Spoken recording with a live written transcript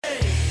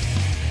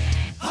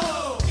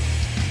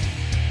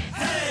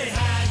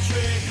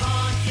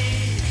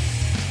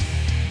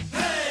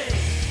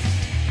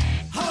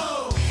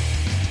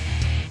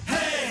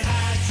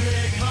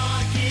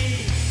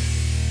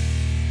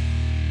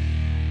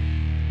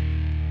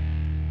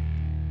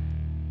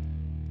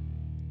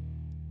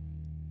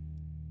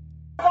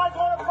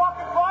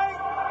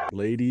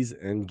Ladies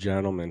and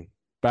gentlemen,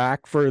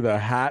 back for the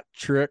hat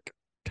trick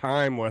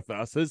time with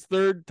us. His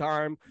third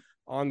time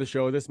on the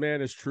show. This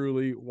man is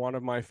truly one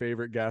of my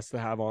favorite guests to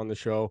have on the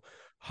show.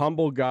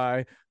 Humble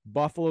guy,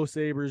 Buffalo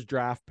Sabres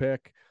draft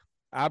pick,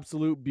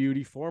 absolute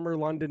beauty, former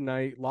London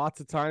Knight, lots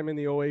of time in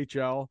the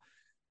OHL.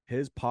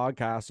 His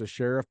podcast, the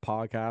Sheriff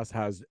Podcast,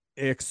 has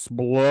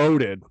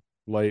exploded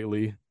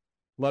lately.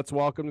 Let's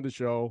welcome to the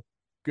show,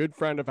 good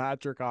friend of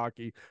Hat Trick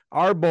Hockey,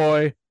 our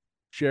boy,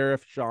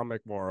 Sheriff Sean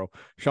McMorrow.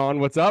 Sean,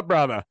 what's up,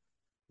 brother?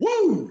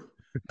 Woo!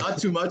 Not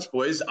too much,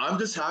 boys. I'm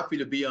just happy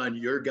to be on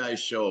your guys'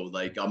 show.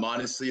 Like, I'm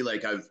honestly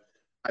like I've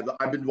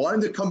been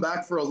wanting to come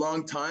back for a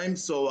long time.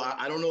 So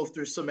I don't know if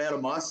there's some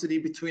animosity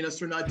between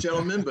us or not,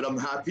 gentlemen. But I'm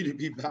happy to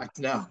be back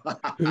now.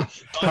 I'm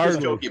just Hardly.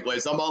 joking,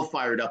 boys. I'm all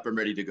fired up. I'm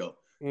ready to go.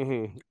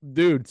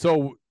 Dude,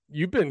 so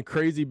you've been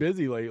crazy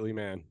busy lately,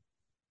 man.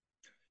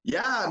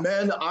 Yeah,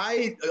 man.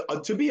 I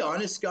to be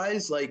honest,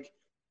 guys, like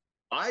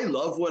I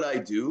love what I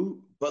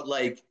do, but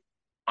like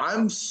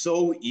I'm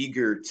so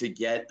eager to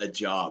get a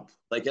job.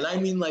 Like, and I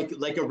mean like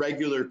a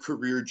regular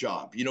career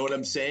job. You know what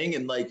I'm saying?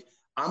 And like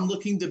I'm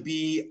looking to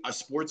be a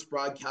sports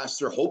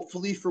broadcaster,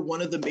 hopefully for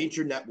one of the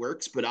major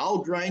networks, but I'll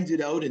grind it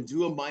out and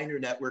do a minor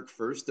network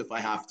first if I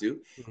have to.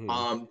 Mhm.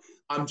 Um,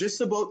 I'm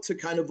just about to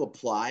kind of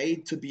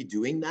apply to be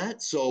doing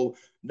that. So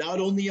not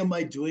only am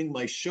I doing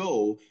my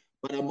show,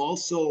 but I'm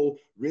also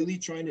really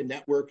trying to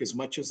network as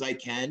much as I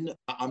can.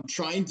 I'm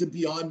trying to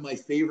be on my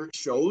favorite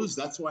shows.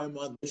 That's why I'm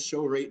on this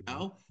show right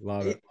now.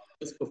 Love Right? it.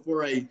 Just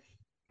before I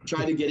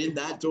try to get in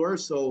that door.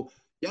 So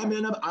yeah,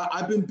 man,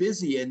 I've been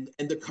busy, and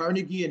the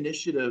Carnegie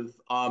Initiative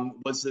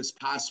was this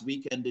past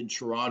weekend in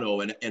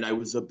Toronto, and I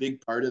was a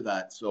big part of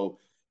that. So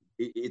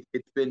it's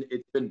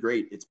been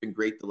great. It's been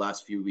great the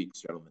last few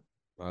weeks, gentlemen.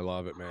 I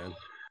love it, man.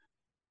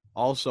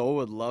 Also,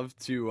 would love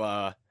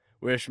to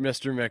wish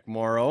Mr.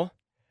 McMorrow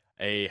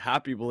a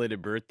happy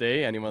belated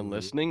birthday. Anyone Mhm.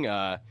 listening?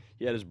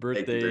 He had his Thank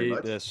you very birthday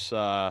much.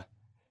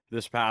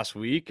 this past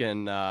week,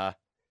 and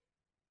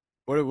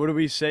what do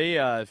we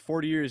say?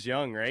 40 years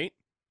young, right?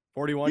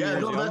 41 Yeah,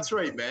 years no, young. that's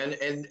right, man.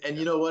 And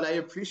you know what? I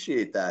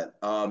appreciate that.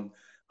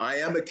 I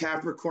am a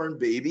Capricorn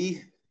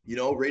baby, you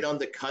know, right on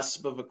the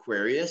cusp of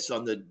Aquarius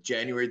on the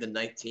January the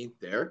 19th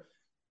there.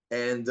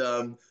 And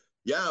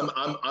yeah,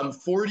 I'm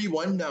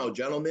 41 now,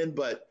 gentlemen,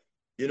 but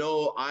you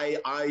know,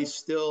 I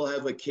still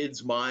have a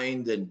kid's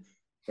mind and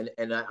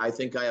I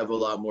think I have a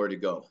lot more to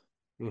go.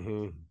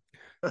 hmm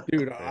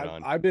Dude, Right I've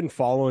on. I've been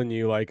following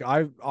you. Like,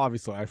 I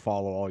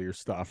follow all your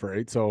stuff,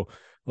 right? So,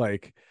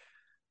 like,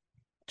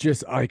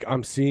 just like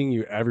I'm seeing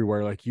you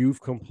everywhere. Like,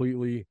 you've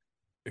completely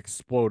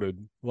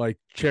exploded. Like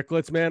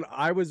Chicklets, man.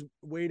 I was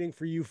waiting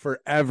for you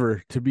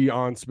forever to be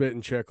on Spit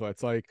and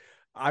Chicklets. Like,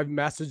 I've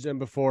messaged them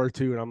before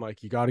too, and I'm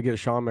like, you got to get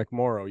Sean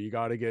McMorrow, you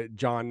got to get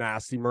John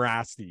Nasty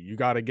Morasti, you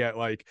got to get,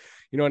 like,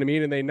 you know what I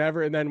mean? And they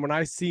never. And then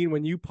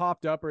when you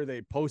popped up or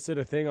they posted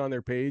a thing on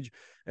their page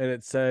and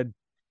it said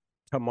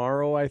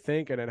tomorrow, I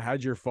think, and it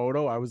had your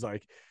photo, I was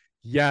like,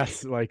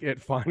 yes, like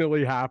it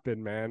finally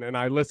happened, man. And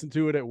I listened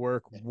to it at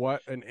work.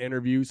 What an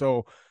interview.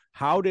 So,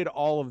 how did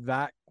all of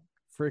that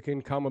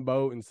freaking come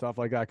about and stuff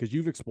like that? Because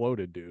you've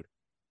exploded, dude.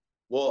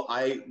 Well,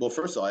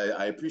 first of all,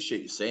 I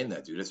appreciate you saying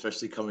that, dude,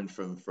 especially coming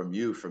from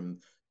you from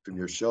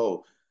your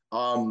show.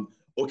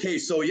 Okay,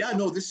 so yeah,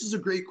 no, this is a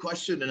great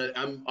question, and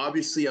I'm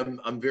obviously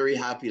I'm very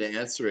happy to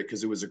answer it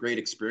because it was a great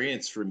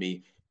experience for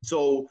me.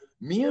 So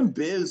me and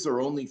Biz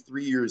are only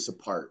 3 years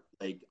apart.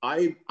 Like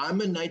I'm a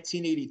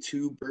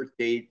 1982 birth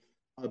date.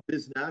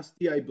 Biz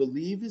Nasty, I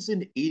believe, is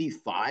in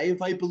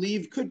 85. I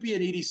believe could be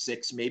an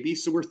 86, maybe.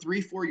 So we're 3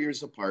 4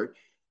 years apart.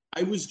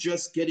 I was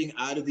just getting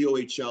out of the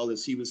OHL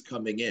as he was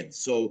coming in.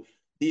 So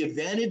the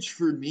advantage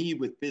for me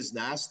with Biz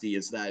Nasty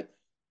is that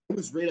I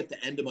was right at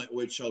the end of my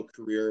OHL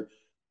career.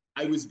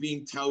 I was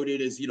being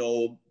touted as, you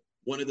know,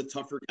 one of the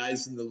tougher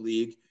guys in the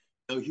league.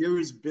 Now here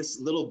is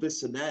little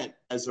Bissonnette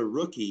as a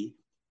rookie,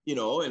 you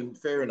know, and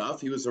fair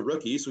enough, he was a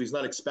rookie, so he's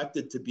not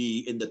expected to be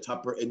in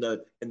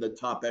the in the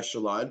top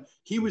echelon.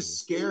 He was Mhm.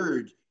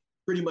 scared,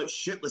 pretty much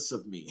shitless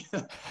of me,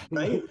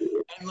 right?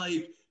 And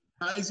like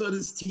guys on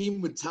his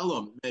team would tell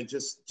him, man,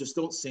 just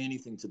don't say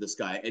anything to this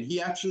guy. And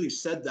he actually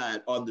said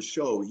that on the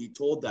show. He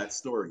told that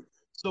story.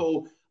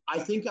 So I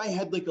think I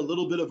had like a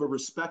little bit of a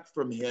respect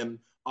from him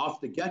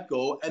off the get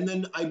go. And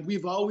then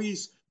we've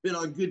always been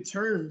on good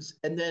terms.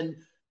 And then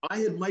I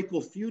had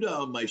Michael Fuda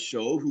on my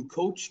show, who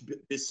coached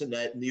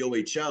Bissonnette in the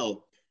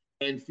OHL.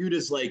 And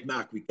Fuda's like,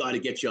 Mac, we got to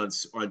get you on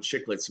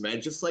Chicklets,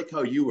 man, just like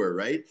how you were,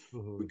 right? We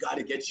Mhm. got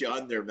to get you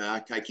on there,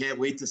 Mac. I can't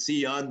wait to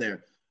see you on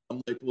there.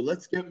 I'm like, well,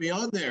 let's get me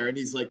on there. And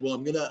he's like, well,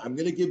 I'm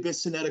gonna give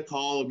Bissonnette a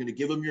call. I'm gonna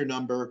give him your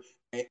number,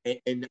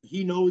 and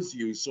he knows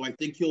you, so I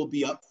think he'll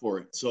be up for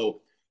it.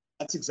 So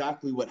that's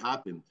exactly what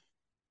happened.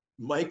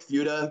 Mike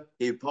Fuda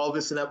gave Paul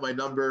Bissonnette my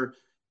number,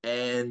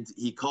 and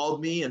he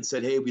called me and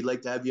said, "Hey, we'd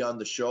like to have you on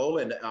the show."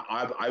 And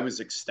I was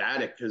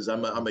ecstatic because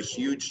I'm a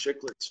huge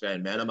Chicklets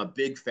fan, man. I'm a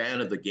big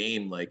fan of the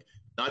game, like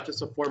not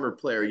just a former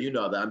player. You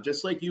know that. I'm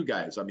just like you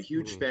guys. I'm a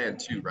huge Mhm. fan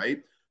too,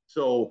 right?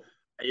 So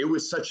it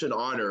was such an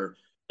honor.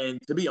 And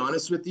to be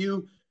honest with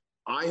you,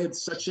 I had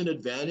such an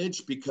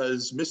advantage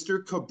because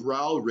Mr.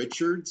 Cabral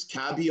Richards,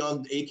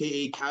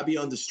 aka Cabby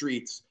on the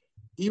Streets,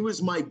 he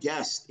was my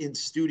guest in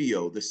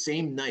studio the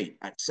same night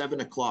at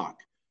 7 o'clock.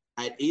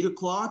 At 8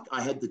 o'clock,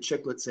 I had the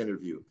Chicklets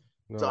interview.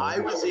 So No, I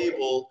was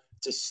able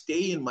to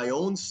stay in my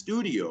own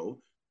studio.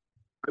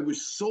 I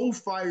was so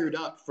fired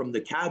up from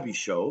the Cabby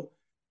show.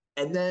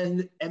 And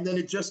then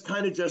it just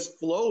kind of just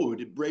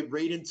flowed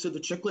right into the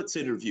Chicklets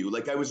interview.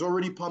 Like I was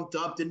already pumped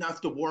up, didn't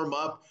have to warm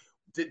up,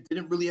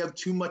 didn't really have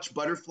too much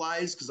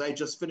butterflies because I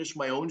just finished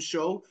my own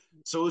show.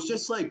 So it was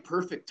just like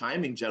perfect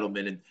timing,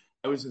 gentlemen. And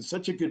I was in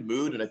such a good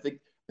mood. And I think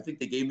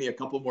they gave me a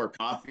couple more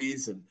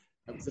coffees and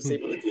I was just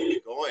able to keep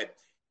it going.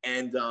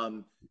 And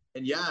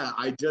and yeah,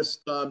 I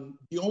just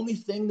the only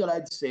thing that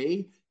I'd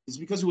say is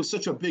because it was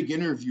such a big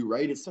interview,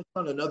 right? It's such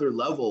on another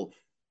level.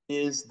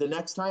 Is the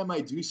next time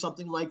I do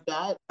something like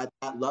that at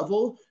that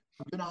level,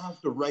 I'm gonna have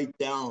to write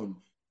down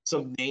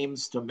some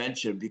names to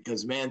mention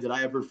because man, did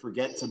I ever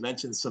forget to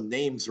mention some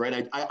names,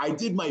 right? I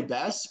did my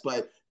best,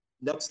 but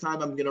next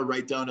time I'm gonna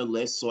write down a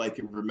list so I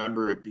can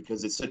remember it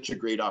because it's such a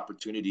great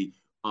opportunity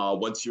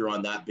once you're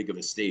on that big of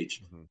a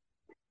stage. Mhm.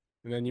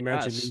 And then you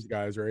mentioned Yes. these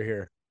guys right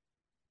here.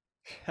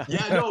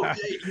 Yeah, no,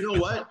 you know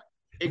what?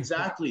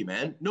 Exactly,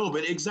 man. No,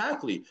 but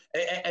exactly.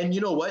 And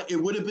you know what? It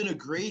would have been a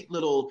great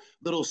little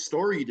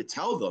story to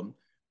tell them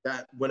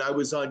that when I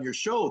was on your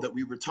show that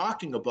we were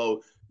talking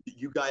about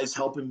you guys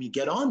helping me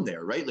get on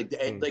there, right?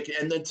 And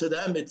then to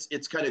them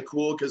it's kind of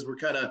cool because we're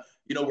kind of,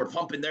 we're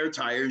pumping their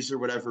tires or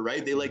whatever,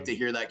 right? They like to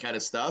hear that kind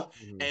of stuff.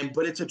 Mhm. And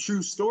but it's a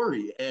true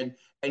story. And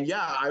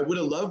yeah, I would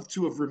have loved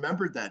to have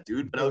remembered that,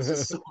 dude, but I was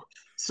just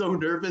so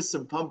nervous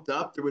and pumped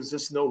up. There was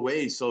just no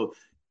way. So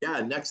yeah,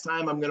 next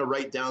time I'm gonna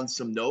write down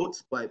some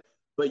notes.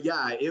 But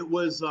yeah, it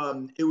was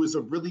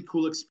a really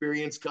cool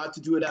experience. Got to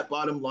do it at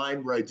Bottom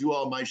Line where I do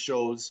all my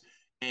shows,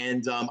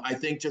 and I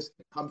think just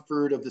the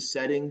comfort of the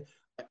setting.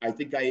 I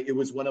think it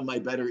was one of my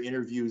better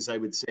interviews. I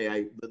would say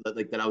I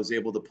like that I was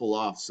able to pull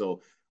off.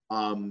 So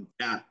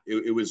yeah,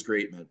 it was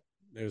great, man.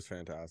 It was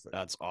fantastic.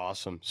 That's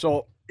awesome.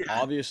 So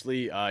Yeah,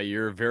 obviously,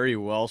 you're a very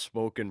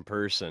well-spoken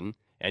person,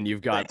 and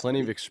you've got thanks, plenty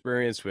of buddy.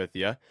 experience with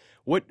you.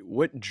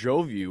 What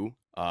drove you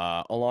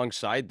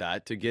alongside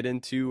that to get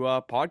into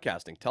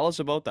podcasting? Tell us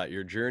about that.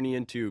 Your journey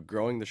into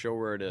growing the show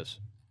where it is.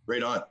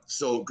 Right on.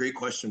 So great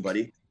question,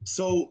 buddy.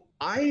 So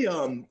I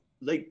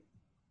like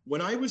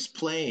when I was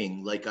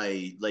playing, like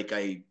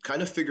I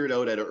kind of figured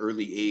out at an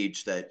early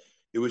age that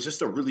it was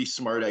just a really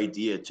smart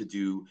idea to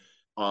do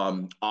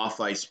off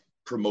ice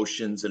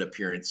promotions and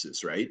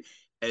appearances, right?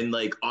 And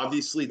like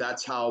obviously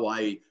that's how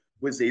I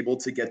was able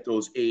to get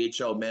those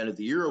AHL Man of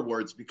the Year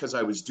awards because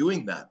I was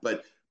doing that.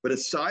 But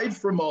aside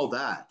from all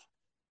that,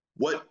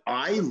 what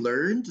I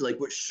learned, like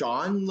what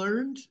Sean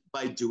learned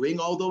by doing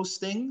all those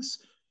things,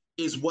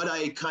 is what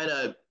I kind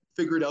of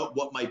figured out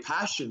what my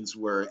passions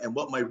were and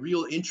what my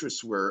real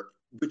interests were,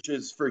 which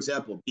is, for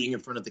example, being in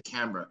front of the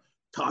camera,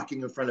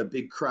 talking in front of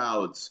big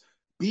crowds,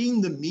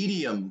 being the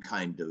medium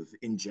kind of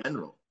in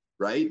general,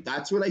 right?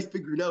 That's what I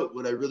figured out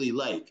what I really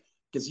like.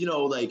 Because,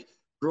 like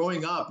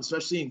growing up,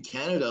 especially in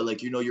Canada,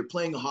 like, you're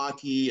playing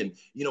hockey and,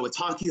 it's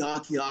hockey,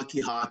 hockey,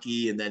 hockey,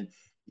 hockey. And then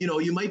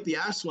you might be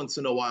asked once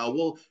in a while,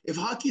 well, if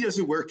hockey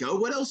doesn't work out,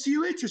 what else are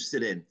you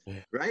interested in?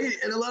 Right.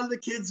 And a lot of the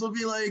kids will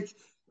be like,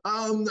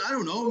 I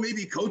don't know,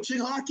 maybe coaching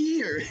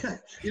hockey or,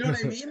 you know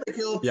what I mean?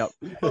 Like Yep.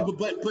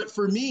 but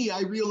for me,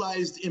 I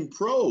realized in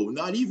pro,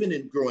 not even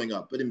in growing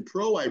up, but in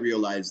pro, I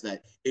realized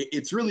that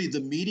it's really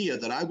the media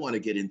that I want to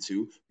get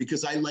into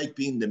because I like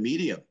being the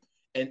medium.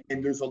 And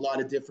there's a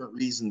lot of different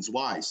reasons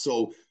why.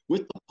 So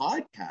with the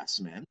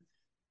podcast, man,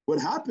 what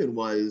happened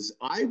was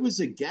I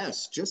was a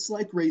guest, just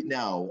like right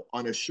now,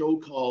 on a show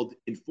called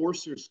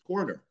Enforcer's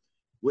Corner,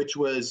 which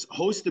was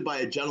hosted by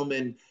a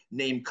gentleman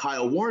named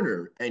Kyle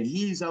Warner, and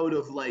he's out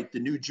of like the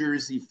New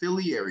Jersey,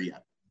 Philly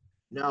area.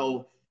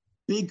 Now,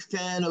 big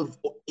fan of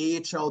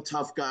AHL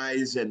tough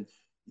guys, and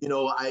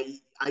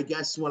I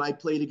guess when I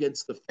played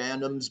against the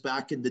Phantoms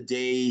back in the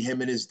day, him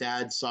and his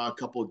dad saw a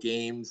couple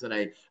games, and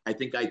I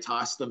think I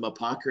tossed him a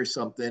puck or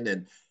something,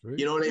 and Sweet.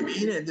 you know what I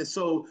mean. And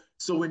so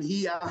when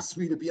he asked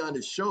me to be on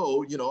his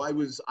show, I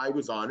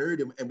was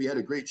honored, and we had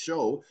a great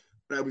show.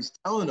 But I was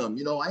telling him,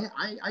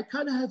 I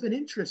kind of have an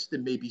interest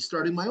in maybe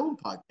starting my own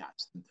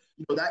podcast. And,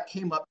 that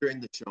came up during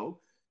the show.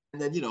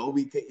 And then,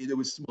 there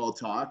was small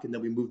talk, and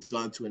then we moved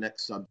on to a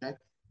next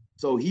subject.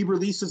 So he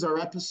releases our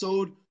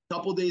episode. A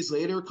couple days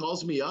later,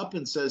 calls me up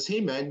and says, "Hey,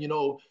 man,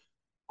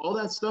 all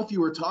that stuff you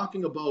were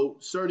talking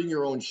about starting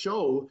your own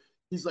show."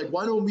 He's like,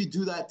 "Why don't we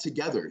do that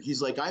together?"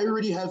 He's like, "I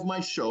already have my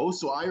show,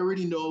 so I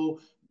already know,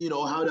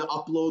 how to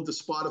upload the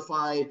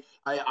Spotify.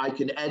 I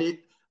can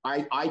edit.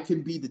 I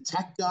can be the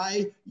tech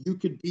guy. You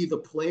could be the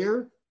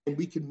player, and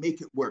we can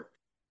make it work."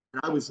 And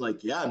I was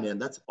like, "Yeah, man,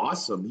 that's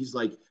awesome." He's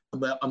like, I'm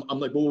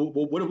like, well,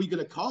 what are we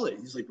going to call it?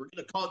 He's like, "We're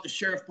going to call it the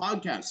Sheriff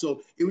Podcast."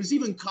 So it was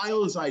even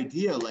Kyle's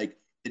idea, like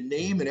the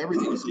name and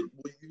everything. He's like,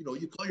 well,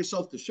 you call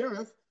yourself the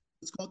Sheriff.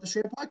 Let's call it the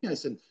Sheriff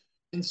Podcast.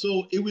 And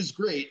so it was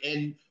great.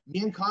 And me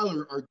and Kyle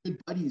are good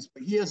buddies,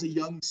 but he has a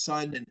young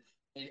son, and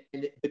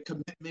the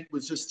commitment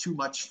was just too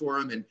much for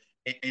him.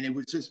 and it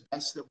was just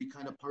best that we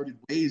kind of parted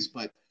ways,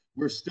 but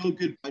we're still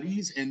good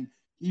buddies. And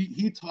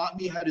he taught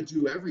me how to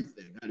do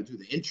everything, how to do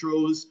the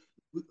intros.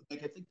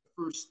 Like I think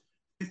the first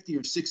 50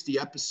 or 60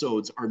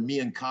 episodes are me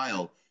and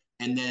Kyle.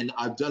 And then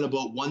I've done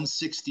about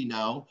 160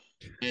 now.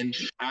 And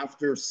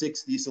after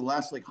 60, so the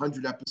last like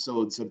 100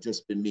 episodes have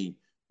just been me.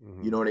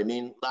 Mhm. You know what I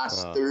mean?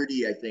 Last Wow.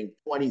 30, I think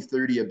 20,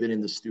 30 have been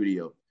in the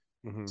studio.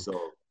 Mhm. So,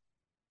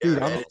 Dude,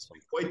 yeah, I'm- man, it's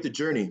been quite the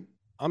journey.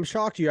 I'm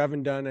shocked you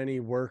haven't done any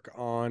work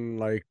on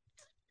like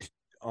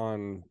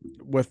on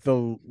with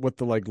the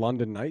like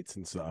London Knights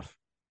and stuff.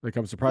 Like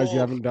I'm surprised you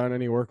Well, haven't done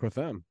any work with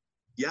them.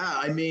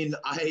 yeah,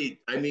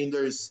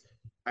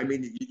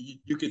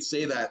 you could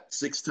say that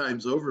 6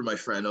 times over, my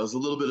friend. I was a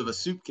little bit of a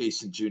soup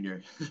case in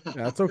junior.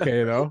 That's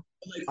okay though.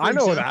 Like, I for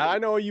know that. example, I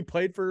know you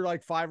played for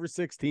like 5 or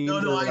 6 no, teams no,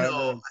 or I whatever.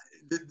 know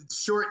the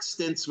short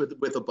stints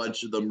with a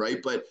bunch of them,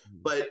 right? But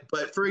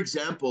for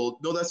example,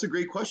 no, that's a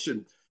great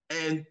question.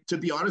 And to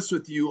be honest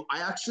with you, I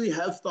actually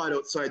have thought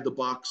outside the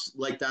box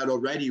like that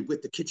already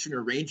with the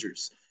Kitchener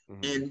Rangers.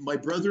 Mhm. And my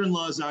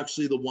brother-in-law is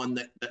actually the one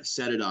that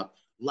set it up.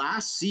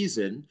 Last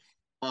season,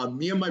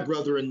 me and my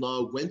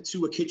brother-in-law went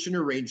to a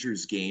Kitchener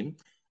Rangers game.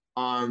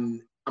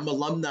 I'm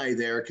alumni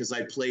there because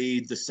I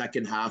played the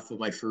second half of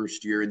my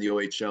first year in the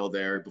OHL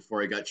there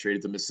before I got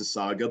traded to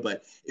Mississauga.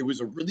 But it was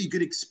a really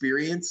good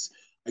experience.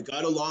 I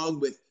got along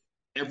with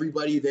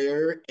everybody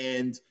there,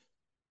 and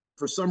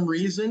for some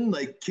reason,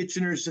 like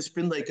Kitchener's just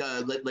been like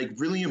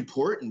really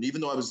important,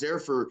 even though I was there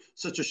for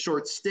such a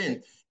short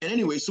stint. And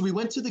anyway, so we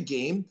went to the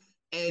game,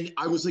 and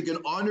I was like an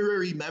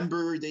honorary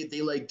member.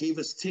 They like gave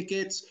us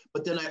tickets,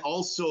 but then I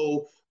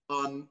also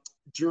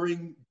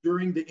during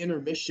the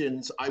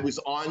intermissions, I was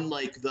on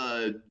like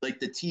the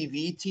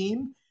TV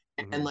team,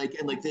 and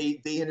Mhm. like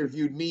they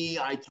interviewed me.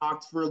 I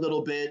talked for a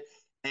little bit,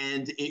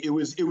 and it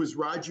was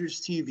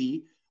Rogers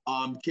TV,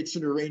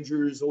 Kitchener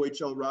Rangers,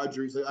 OHL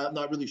Rogers. I'm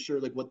not really sure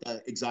like what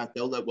the exact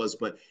outlet was,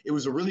 but it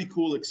was a really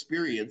cool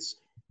experience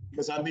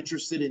because I'm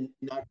interested in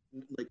not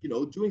like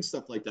doing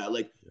stuff like that.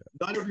 Like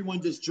not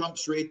everyone just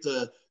jumps right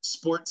to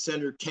Sports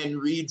Center Ken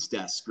Reed's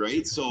desk,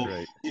 right? So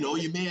Right.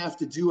 you may have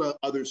to do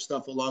other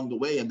stuff along the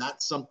way, and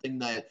that's something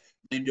that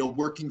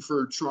working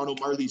for Toronto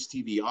Marlies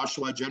TV,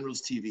 Oshawa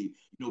Generals TV,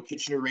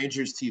 Kitchener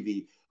Rangers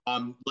TV,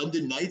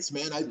 London Knights,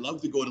 man, I'd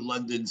love to go to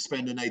London,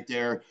 spend a night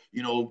there,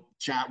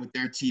 chat with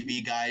their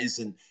TV guys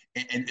and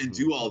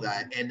do all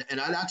that. And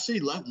I'd actually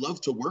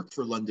love to work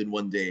for London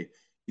one day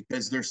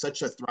because they're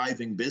such a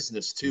thriving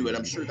business too. And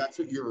I'm sure that's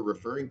what you were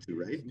referring to,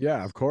 right?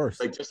 Yeah, of course.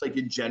 Like just like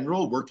in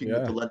general, working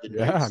with the Yeah. London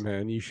Yeah, Knights.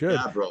 man, you should.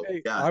 Yeah, bro.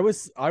 Hey, Yeah. I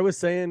was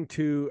saying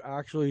to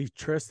actually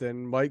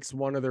Tristan, Mike's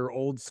one of their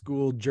old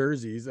school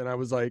jerseys, and I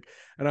was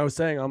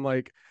saying, I'm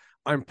like,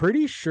 I'm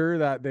pretty sure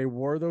that they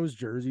wore those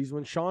jerseys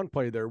when Sean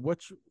played there.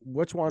 Which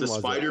one The was it?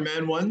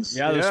 Spider-Man ones.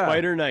 Yeah, the Yeah.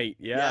 Spider Knight.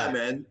 Yeah, Yeah.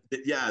 man.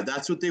 Yeah,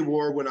 that's what they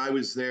wore when I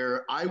was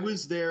there. I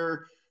was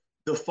there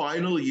the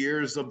final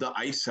years of the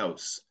Ice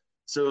House.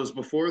 So it was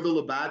before the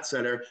Labatt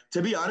Center.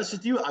 To be honest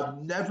with you, I've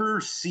never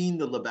seen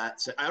the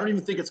Labatt Center. I don't even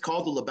think it's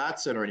called the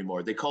Labatt Center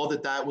anymore. They called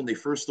it that when they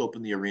first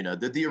opened the arena.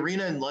 The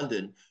arena in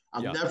London.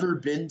 I've Yeah. never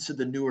been to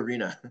the new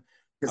arena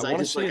because I I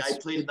wanna just say like I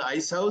it's- played in the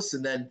Ice House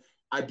and then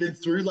I've been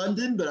through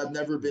London, but I've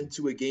never been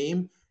to a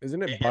game.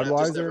 Isn't it And I've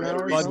just Budweiser never had now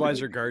a or reason to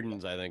something? Budweiser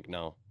Gardens, I think.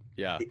 No.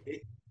 Yeah.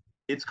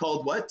 It's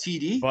called what?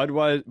 TD?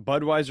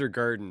 Budweiser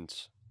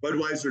Gardens.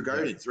 Budweiser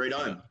Gardens, right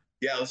on.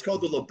 Yeah, it was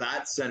called the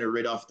Labatt Center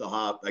right off the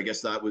hop. I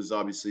guess that was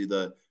obviously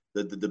the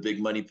big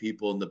money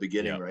people in the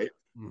beginning, Yeah. right?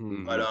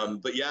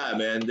 Mhm. But yeah,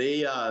 man,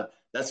 they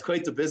that's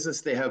quite the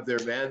business they have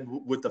there, man.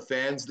 With the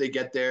fans they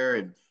get there,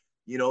 and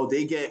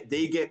they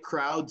get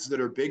crowds that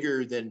are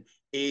bigger than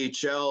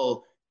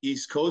AHL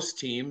East Coast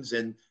teams,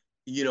 and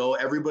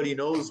everybody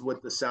knows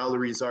what the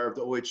salaries are of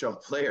the OHL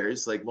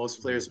players. Like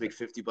most players make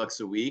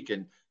 $50 a week,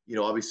 and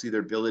obviously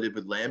they're billeted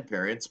with land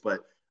parents,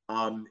 but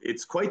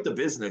it's quite the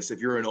business if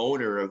you're an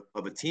owner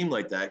of a team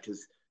like that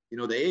because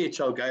the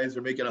AHL guys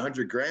are making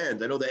 100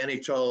 grand. I know the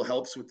NHL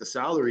helps with the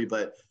salary,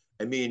 but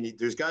I mean,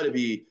 there's got to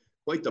be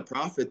quite the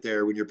profit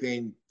there when you're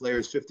paying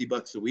players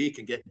 $50 a week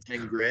and getting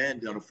 10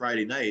 grand on a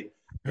Friday night,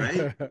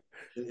 right?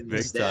 In the Big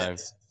time.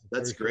 stands.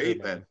 That's For sure, great,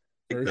 man. man.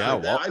 For Yeah, sure.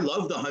 well- I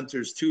love the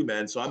Hunters too,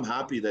 man. So I'm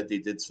happy that they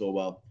did so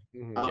well.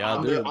 Mhm. Yeah,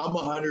 I'm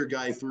a Hunter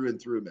guy through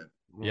and through, man.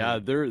 Yeah,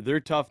 they're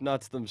tough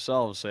nuts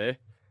themselves, eh?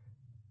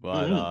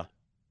 But Mhm.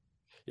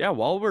 yeah,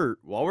 while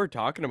we're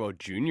talking about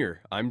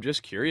junior, I'm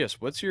just curious,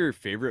 what's your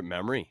favorite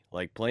memory?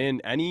 Like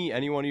playing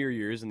any one of your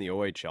years in the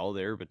OHL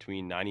there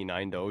between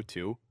 99 to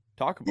 02?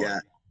 Talk about Yeah.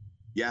 it.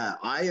 Yeah.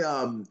 I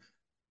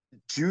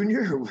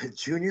junior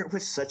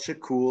was such a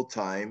cool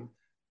time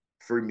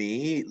for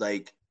me.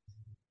 Like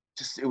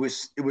just it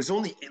was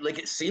only like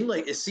it seems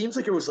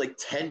like it was like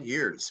 10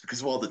 years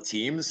because of all the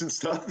teams and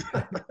stuff.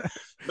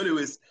 But it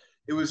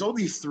was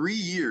only 3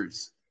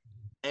 years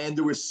and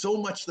there was so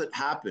much that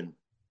happened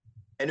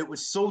and it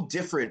was so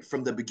different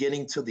from the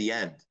beginning to the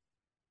end.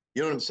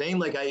 You know what I'm saying?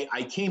 Like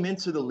I came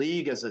into the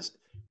league as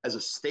a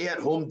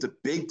stay-at-home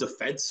big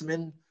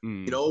defenseman,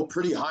 Mm.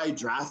 pretty high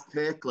draft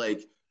pick,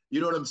 like you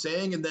know what I'm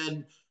saying? And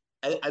then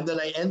and then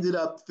I ended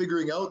up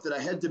figuring out that I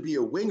had to be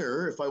a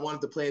winger if I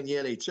wanted to play in the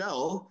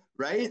NHL,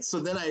 right? So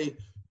then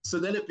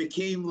it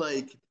became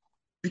like,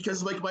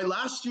 because like my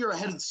last year I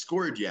hadn't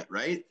scored yet,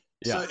 right?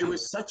 So Yeah. it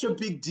was such a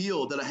big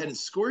deal that I hadn't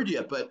scored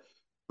yet. But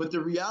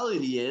the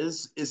reality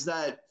is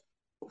that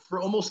for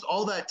almost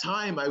all that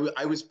time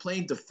I was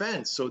playing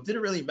defense, so it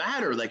didn't really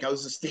matter. Like I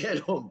was a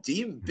stay-at-home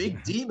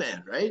big D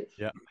man, right?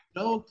 Yeah.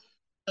 You know,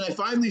 and I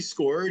finally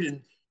scored,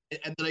 and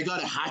then I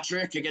got a hat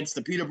trick against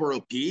the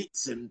Peterborough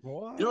Petes, and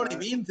you know what I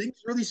mean? Things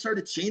really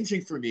started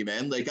changing for me,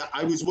 man. Like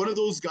I was one of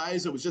those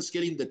guys that was just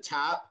getting the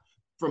tap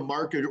from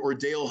Mark or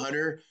Dale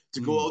Hunter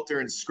to go out there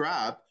and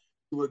scrap,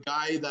 to a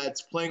guy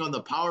that's playing on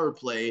the power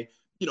play.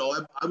 You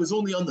know, I was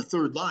only on the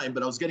third line,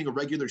 but I was getting a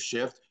regular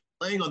shift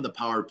playing on the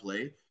power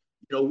play.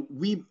 You know,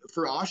 we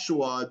for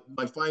Oshawa,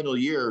 my final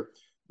year,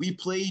 we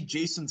played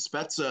Jason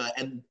Spezza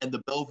and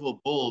the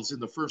Belleville Bulls in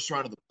the first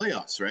round of the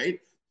playoffs, right?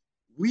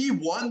 We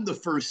won the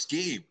first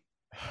game.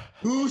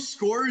 Who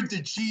scored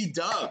the G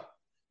dub?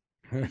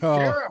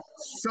 Sheriff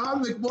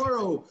Sean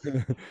McMorrow.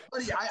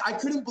 Buddy, I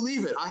couldn't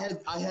believe it. I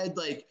had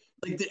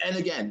and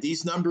again,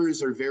 these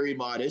numbers are very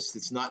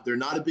modest. They're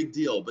not a big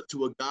deal, but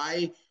to a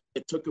guy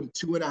it took him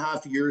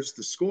 2.5 years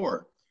to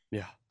score.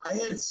 Yeah. I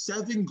had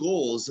 7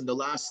 goals in the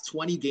last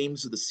 20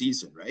 games of the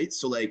season, right?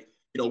 So like,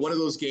 you know, one of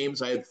those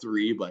games I had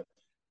 3, but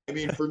I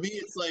mean, for me,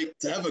 it's like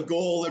to have a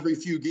goal every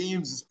few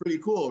games is pretty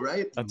cool,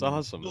 right? That's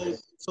awesome.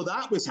 So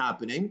that was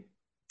happening.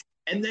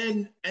 And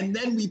then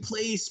we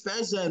play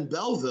Spezza and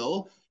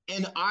Belleville,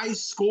 and I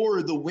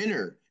score the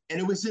winner. And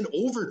it was in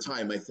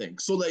overtime, I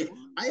think. So like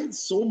I had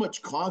so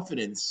much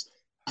confidence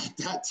at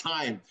that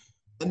time.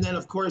 And then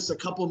of course a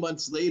couple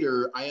months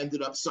later, I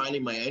ended up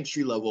signing my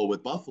entry level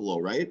with Buffalo,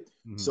 right?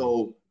 Mm-hmm.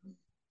 So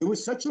it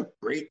was such a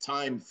great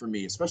time for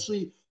me,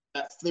 especially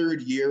that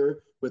third year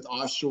with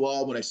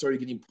Oshawa when I started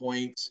getting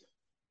points.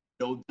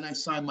 You know, then I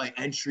signed my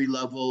entry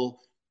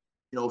level,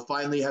 you know,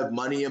 finally have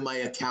money in my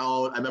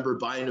account. I remember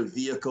buying a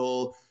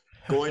vehicle,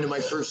 going to my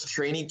first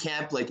training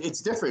camp. Like it's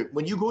different.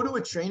 When you go to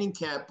a training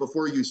camp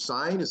before you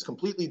sign, it's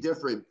completely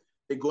different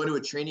than going to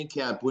a training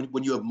camp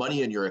when you have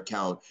money in your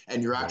account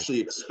and you're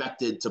actually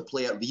expected to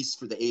play at least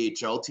for the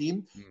AHL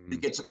team. Mm-hmm.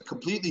 It gets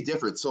completely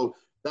different. So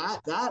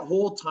that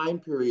whole time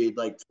period,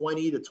 like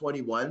 20 to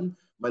 21,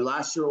 my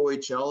last year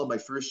OHL and my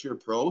first year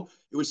pro,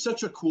 it was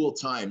such a cool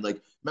time.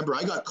 Like, remember,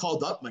 I got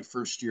called up my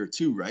first year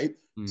too, right?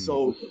 Mm.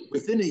 So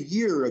within a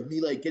year of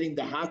me like getting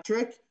the hat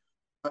trick,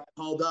 I got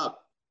called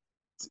up,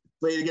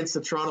 played against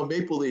the Toronto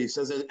Maple Leafs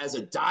as a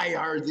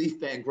diehard Leaf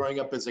fan growing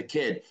up as a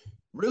kid.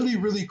 Really,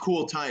 really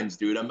cool times,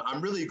 dude.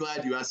 I'm really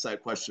glad you asked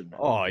that question, man.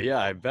 Oh yeah,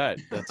 I bet.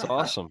 That's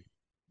awesome.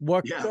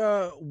 What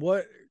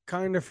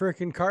kind of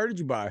freaking car did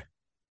you buy?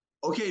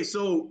 Okay,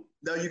 so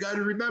now you got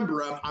to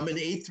remember, I'm an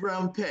 8th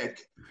round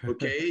pick.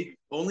 Okay,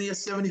 only a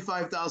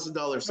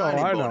 $75,000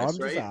 signing bonus,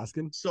 I'm right? Just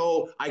asking.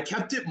 So I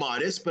kept it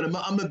modest, but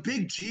I'm a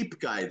big Jeep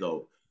guy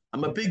though.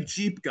 I'm a big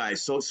Jeep guy.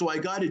 So I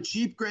got a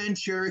Jeep Grand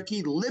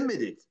Cherokee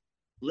limited.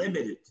 I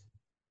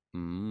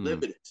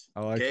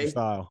like your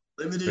style.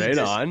 Limited right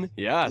edition. On.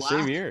 Yeah, black,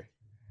 same here.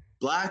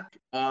 Black.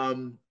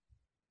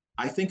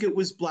 I think it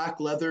was black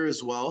leather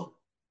as well.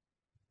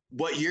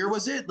 What year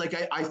was it? Like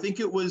I think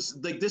it was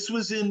like this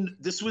was in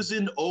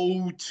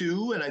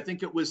 02 and I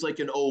think it was like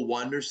in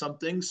 01 or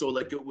something. So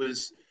like it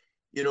was,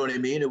 you know what I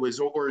mean? It was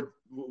or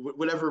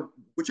whichever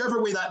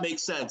way that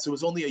makes sense. It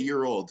was only a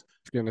year old. I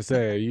was gonna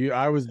say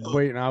I was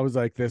waiting. I was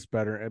like, it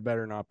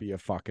better not be a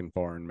fucking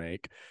foreign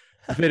make.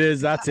 If it is,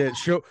 that's it.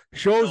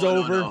 Show's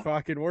over. No.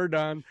 Fucking, we're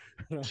done.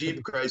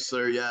 Jeep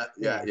Chrysler, yeah.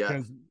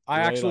 I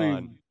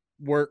actually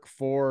work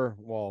for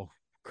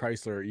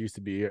Chrysler. It used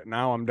to be.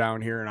 Now I'm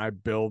down here and I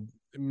build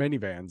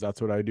minivans.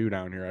 That's what I do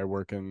down here. I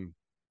work in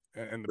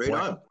the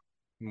plant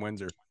in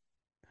Windsor.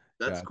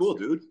 That's cool,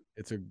 dude.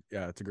 It's a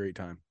great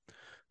time.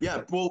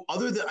 Yeah, well,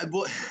 other than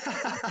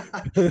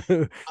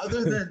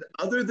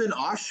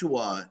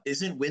Oshawa,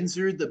 isn't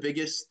Windsor the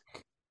biggest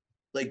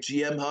like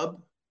GM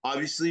hub?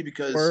 Obviously,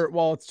 because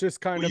it's just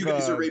kind of you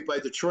guys are right by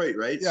Detroit,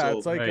 right? Yeah, so,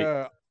 it's like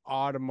a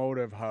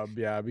automotive hub,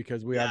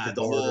 because we have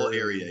the whole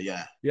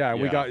area,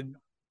 we got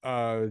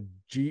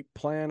Jeep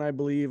plant, I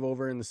believe,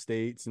 over in the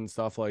States and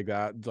stuff like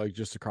that, like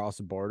just across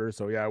the border.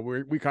 So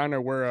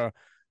we're a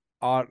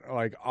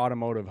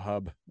automotive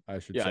hub, I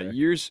should say.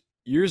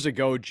 Years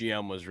ago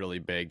GM was really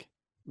big.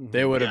 Mm-hmm.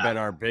 They would have been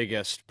our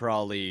biggest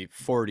probably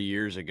 40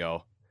 years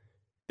ago.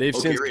 They've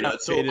since faded out.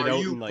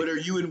 But are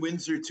you in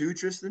Windsor too,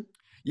 Tristan?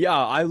 Yeah,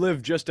 I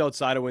live just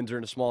outside of Windsor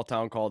in a small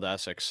town called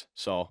Essex.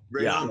 So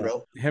on,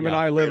 bro. Him and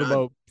I live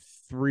about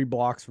 3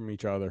 blocks from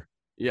each other.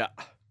 Yeah.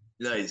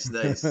 Nice.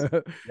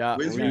 Yeah.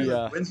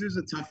 Windsor's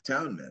a tough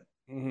town, man.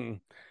 Mm-hmm.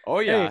 Oh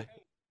yeah. Hey,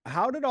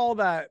 how did all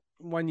that,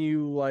 when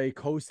you like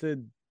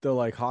hosted the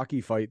like hockey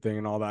fight thing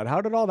and all that,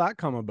 how did all that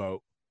come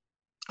about?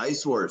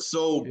 Ice Wars.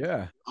 So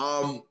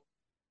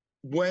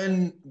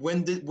when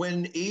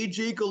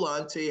AJ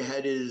Galante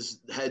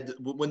had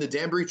when the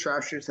Danbury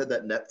Trashers had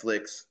that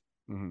Netflix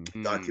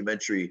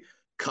documentary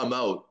come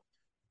out,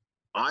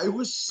 I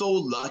was so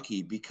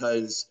lucky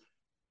because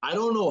I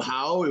don't know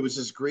how. It was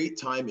just great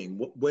timing.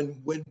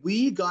 When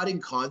we got in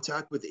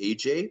contact with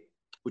AJ,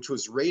 which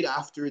was right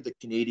after the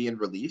Canadian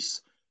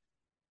release,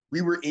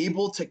 we were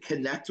able to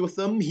connect with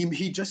him.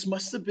 He just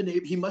must have been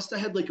able, he must have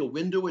had like a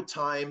window of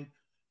time.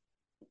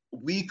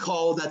 We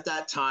called at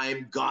that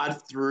time,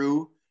 got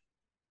through,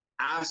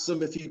 asked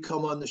him if he'd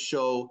come on the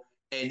show,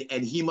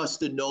 and he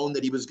must have known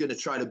that he was going to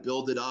try to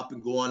build it up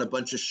and go on a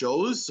bunch of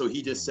shows. So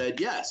he just said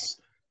yes.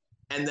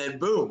 And then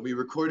boom, we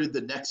recorded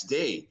the next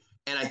day.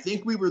 And I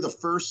think we were the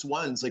first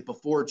ones, like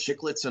before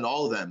Chicklets and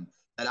all of them,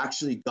 that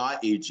actually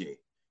got AJ.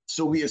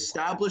 So we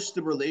established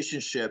the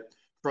relationship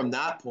from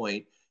that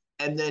point.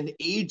 And then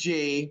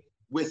AJ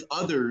with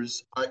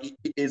others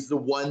is the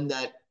one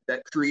that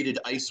created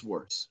Ice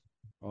Wars.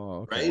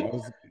 Oh, okay.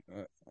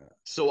 Right.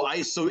 So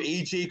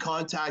AJ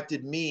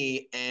contacted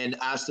me and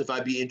asked if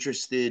I'd be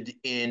interested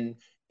in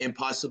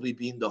possibly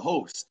being the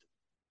host,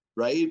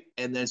 right?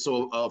 And then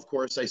so of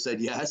course I said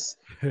yes.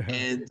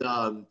 And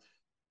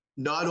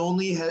not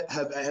only had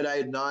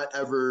I not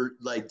ever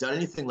like done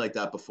anything like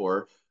that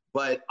before,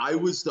 but I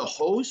was the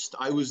host,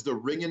 I was the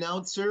ring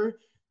announcer,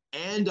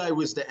 and I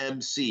was the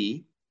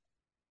MC,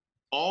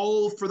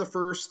 all for the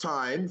first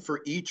time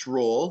for each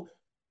role,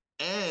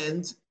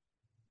 and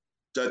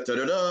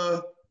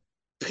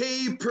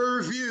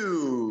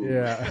pay-per-view.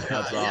 Yeah.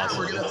 That's Yeah, awesome.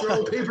 we're gonna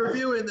throw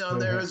pay-per-view in on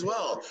there as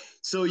well.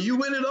 So you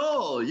win it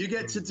all. You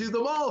get to do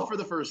them all for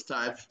the first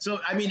time. So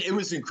I mean, it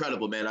was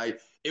incredible, man.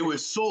 It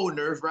was so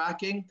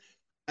nerve-wracking.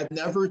 I've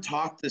never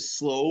talked this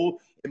slow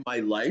in my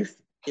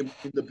life in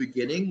the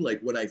beginning, like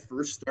when I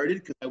first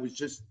started, because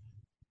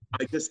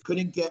I just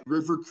couldn't get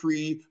River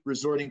Cree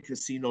Resort and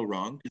Casino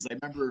wrong. Because I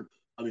remember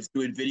I was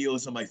doing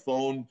videos on my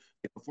phone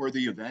like, before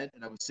the event,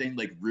 and I was saying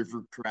like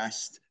River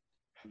Crest,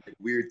 like,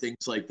 weird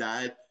things like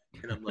that.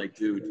 And I'm like,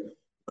 dude,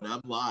 when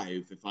I'm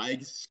live, if I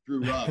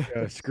screw up,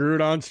 Yeah, screw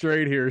it on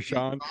straight here,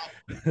 Sean.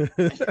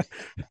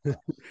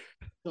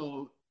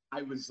 So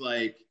I was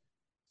like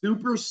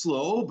super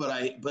slow, but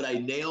I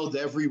nailed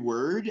every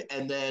word,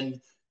 and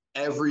then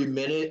every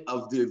minute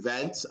of the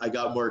event, I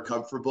got more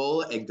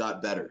comfortable and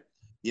got better.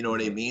 You know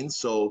what I mean?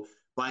 So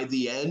by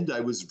the end,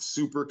 I was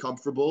super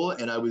comfortable,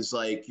 and I was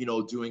like,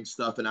 doing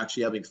stuff and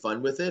actually having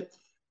fun with it.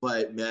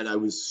 But man, I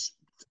was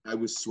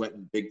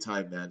sweating big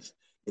time, man,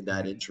 in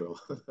that intro.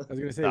 I was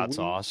gonna say That's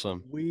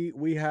awesome.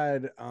 We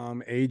had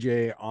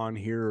AJ on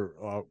here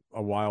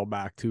a while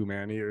back too,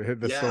 man.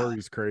 The Yeah.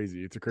 story's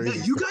crazy. It's a crazy.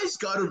 Yeah, you story. guys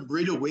got him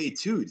right away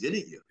too,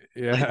 didn't you?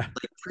 Yeah.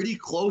 Like pretty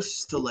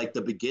close to like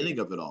the beginning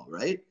of it all,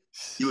 right?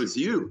 It was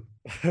you.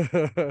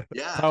 That's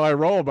Yeah. how I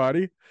roll,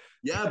 buddy.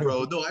 Yeah,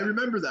 bro. No, I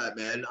remember that,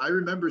 man. I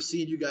remember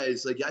seeing you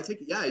guys like I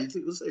think you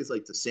think it's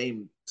like the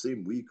same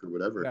week or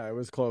whatever. Yeah, it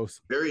was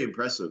close. Very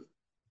impressive.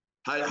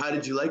 How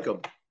did you like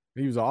him?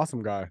 He was an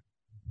awesome guy.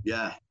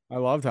 Yeah. I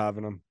loved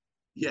having him.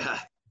 Yeah.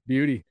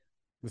 Beauty.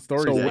 The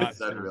story's So Yeah, nuts, it's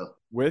too. unreal.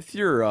 With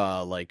your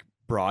like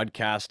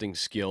broadcasting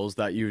skills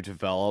that you've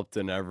developed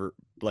and ever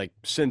like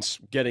since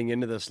getting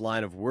into this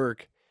line of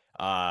work,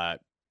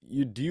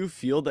 do you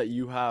feel that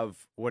you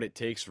have what it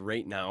takes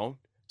right now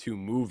to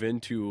move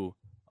into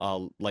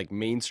like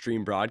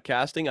mainstream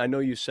broadcasting? I know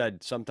you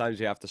said sometimes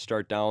you have to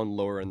start down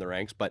lower in the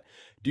ranks, but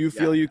do you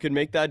feel you can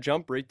make that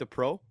jump right to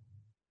pro?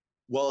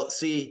 Well,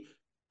 see,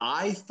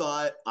 I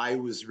thought I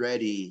was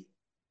ready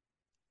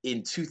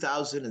in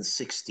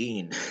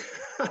 2016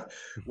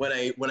 when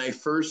I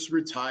first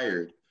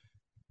retired.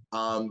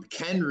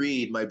 Ken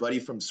Reed, my buddy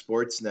from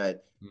Sportsnet,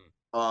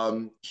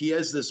 he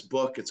has this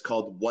book. It's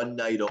called One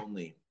Night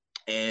Only,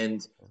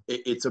 and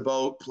it's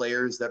about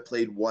players that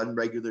played one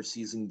regular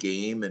season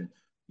game, and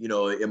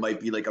it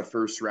might be like a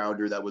first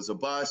rounder that was a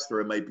bust,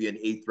 or it might be an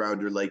eighth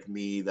rounder like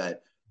me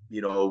that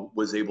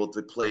was able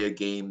to play a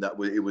game that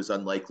it was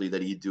unlikely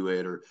that he'd do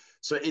it. Or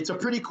so it's a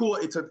pretty cool.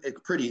 It's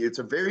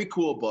a very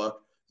cool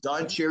book.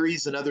 Don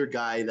Cherry's another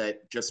guy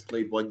that just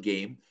played one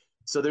game.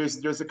 So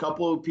there's a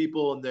couple of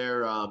people in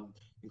there,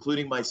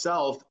 including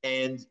myself,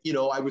 and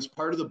I was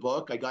part of the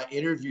book. I got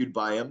interviewed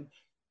by him.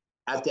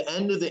 At the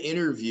end of the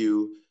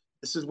interview,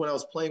 this is when I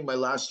was playing my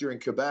last year in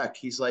Quebec.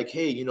 He's like,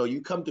 hey,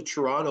 you come to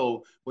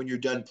Toronto when you're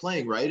done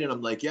playing, right? And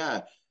I'm like,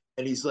 yeah.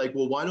 And he's like,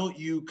 well, why don't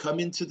you come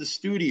into the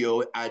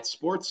studio at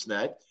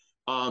Sportsnet?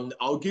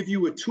 I'll give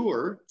you a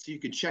tour so you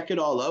can check it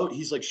all out.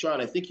 He's like,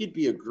 Sean, I think you'd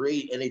be a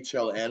great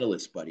NHL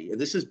analyst, buddy. And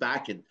this is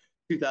back in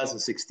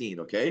 2016,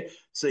 okay?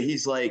 So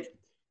he's like,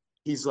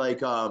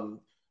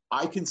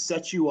 I can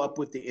set you up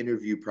with the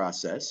interview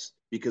process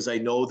because I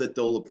know that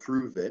they'll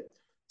approve it.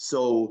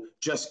 So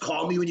just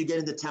call me when you get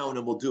into town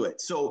and we'll do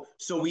it. So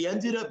we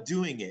ended up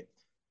doing it,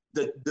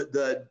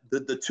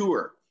 the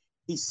tour.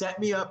 He set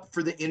me up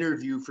for the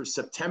interview for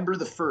September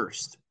the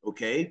 1st,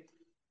 okay?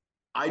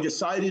 I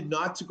decided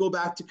not to go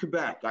back to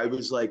Quebec. I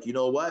was like, you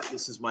know what?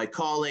 This is my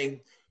calling.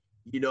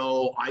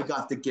 I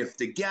got the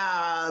gift of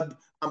gab.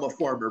 I'm a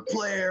former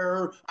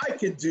player. I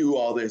can do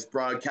all this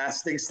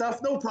broadcasting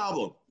stuff, no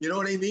problem. You know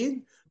what I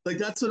mean? Like,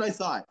 that's what I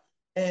thought.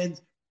 And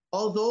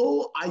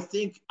although I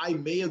think I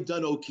may have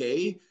done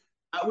okay,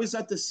 that was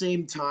at the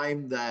same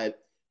time that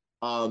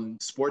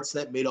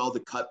Sportsnet made all the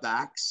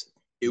cutbacks.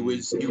 It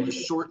was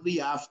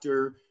shortly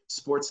after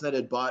Sportsnet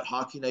had bought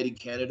Hockey Night in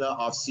Canada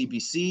off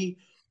CBC,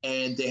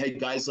 and they had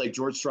guys like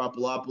George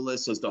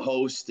Stropolopoulos as the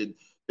host, and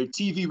their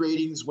TV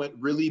ratings went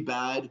really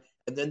bad.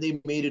 And then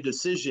they made a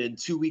decision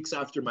 2 weeks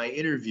after my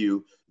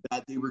interview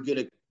that they were going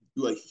to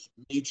do a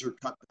major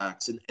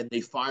cutbacks, and they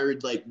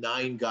fired like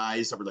 9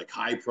 guys that were like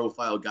high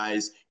profile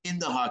guys in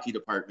the hockey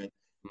department.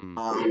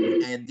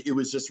 And it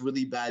was just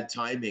really bad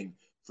timing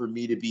for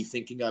me to be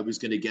thinking I was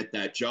going to get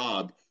that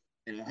job.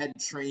 And I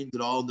hadn't trained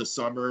at all in the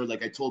summer.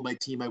 Like I told my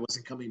team I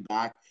wasn't coming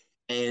back.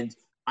 And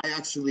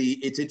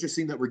it's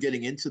interesting that we're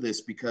getting into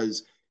this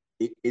because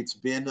it's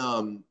been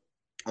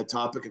a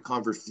topic of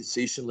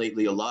conversation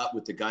lately a lot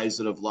with the guys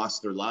that have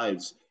lost their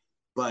lives.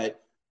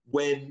 But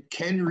when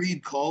Ken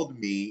Reid called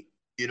me,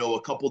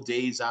 a couple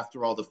days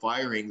after all the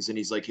firings, and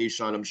he's like, "Hey,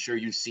 Sean, I'm sure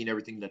you've seen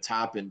everything that's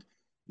happened.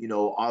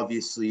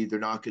 Obviously they're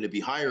not going to be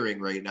hiring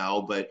right now,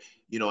 but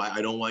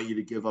I don't want you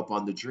to give up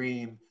on the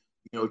dream.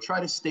 Try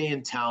to stay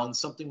in town.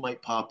 Something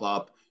might pop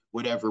up,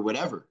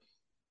 whatever."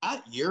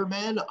 That year,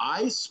 man,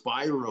 I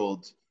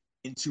spiraled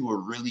into a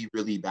really,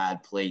 really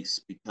bad place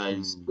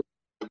because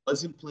I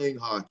wasn't playing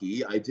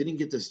hockey. I didn't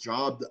get this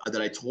job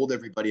that I told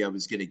everybody I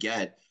was going to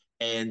get.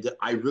 And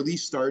I really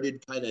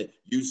started kind of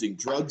using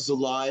drugs a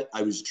lot.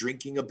 I was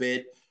drinking a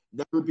bit,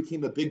 never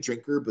became a big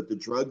drinker, but the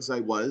drugs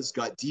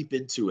got deep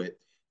into it,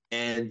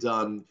 and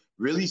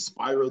really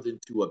spiraled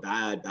into a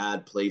bad,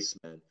 bad place,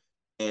 man.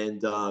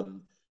 And,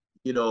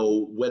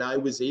 when I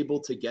was able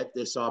to get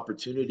this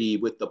opportunity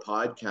with the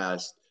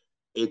podcast,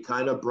 it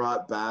kind of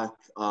brought back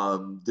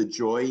the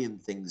joy in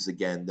things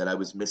again that I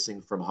was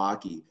missing from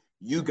hockey.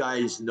 You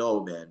guys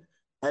know, man,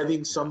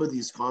 having some of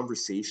these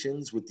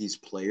conversations with these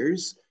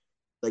players,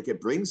 like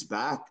it brings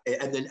back,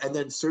 and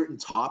then certain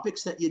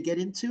topics that you get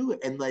into,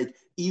 and like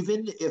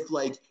even if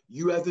like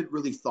you haven't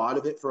really thought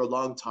of it for a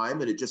long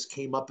time and it just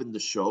came up in the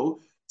show,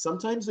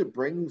 sometimes it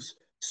brings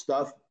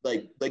stuff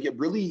like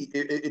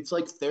it's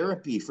like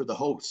therapy for the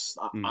hosts.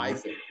 I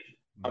think.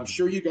 I'm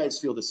sure you guys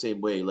feel the same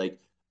way. Like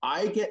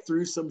I get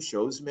through some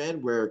shows,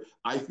 man, where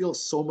I feel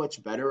so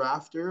much better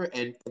after,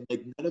 and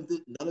like none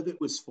of it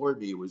was for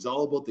me. It was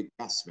all about the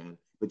guests, man,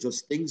 but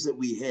just things that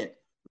we hit,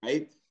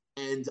 right?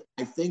 And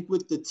I think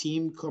with the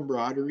team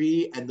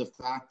camaraderie and the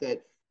fact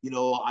that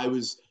I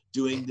was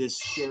doing this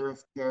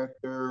sheriff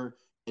character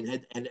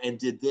and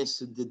did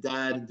this and did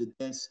that and did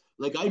this,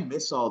 like I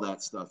miss all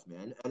that stuff,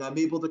 man, and I'm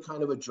able to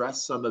kind of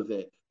address some of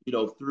it,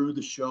 through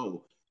the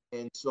show.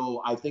 And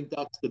so I think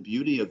that's the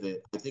beauty of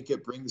it. I think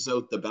it brings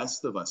out the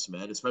best of us,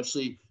 man,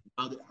 especially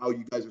now that how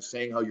you guys are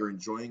saying how you're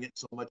enjoying it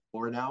so much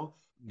more now.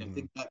 I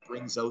think that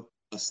brings out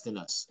the best in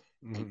us.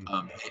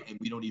 And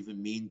we don't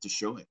even mean to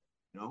show it,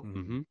 you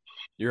know?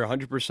 You're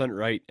 100%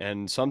 right.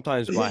 And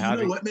sometimes Hey, by you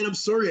having know what, man? I'm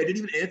sorry, I didn't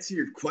even answer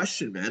your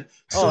question, man.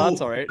 Oh,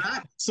 that's all right.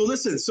 So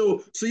listen,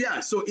 so yeah,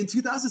 so in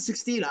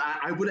 2016,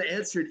 I would have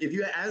answered if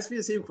you had asked me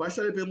the same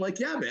question. I'd have been like,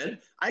 yeah, man,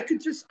 I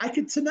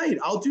could tonight.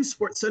 I'll do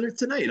Sports Center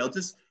tonight. I'll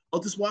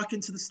just walk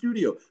into the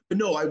studio. But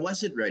no, I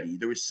wasn't ready.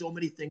 There were so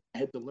many things I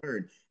had to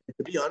learn. And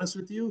to be honest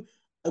with you,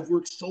 I've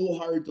worked so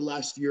hard the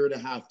last year and a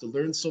half to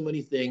learn so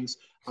many things.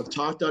 I've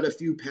talked on a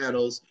few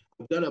panels.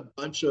 I've done a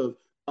bunch of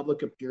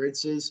public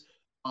appearances.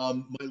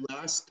 My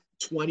last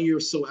 20 or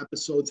so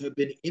episodes have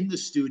been in the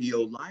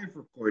studio, live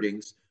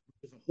recordings,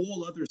 with a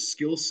whole other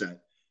skill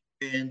set.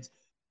 And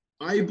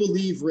I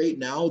believe right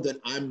now that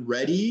I'm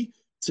ready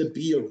to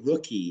be a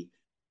rookie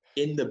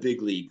in the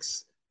big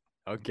leagues.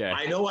 Okay.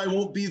 I know I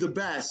won't be the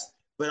best,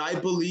 but I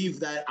believe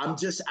that I'm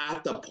just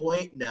at the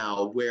point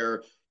now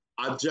where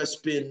I've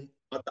just been,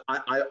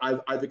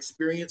 I've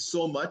experienced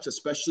so much,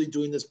 especially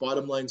doing this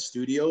bottom line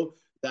studio,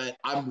 that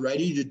I'm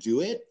ready to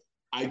do it.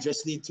 I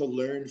just need to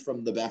learn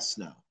from the best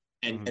now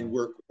and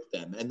work with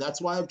them. And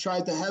that's why I've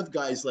tried to have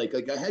guys like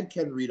I had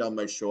Ken Reid on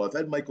my show. I've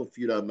had Michael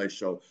Futa on my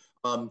show.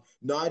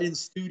 Not in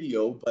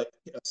studio, but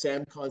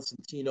Sam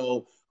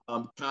Constantino,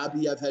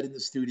 Cabby I've had in the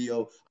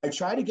studio. I've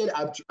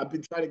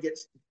been trying to get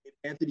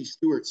Anthony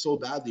Stewart so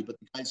badly, but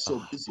the guy's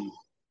so busy.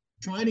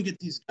 Trying to get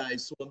these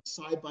guys so I'm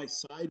side by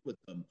side with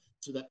them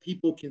so that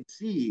people can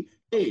see,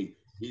 hey,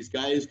 these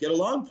guys get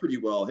along pretty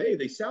well. Hey,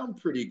 they sound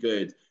pretty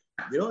good.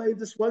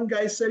 This one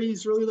guy said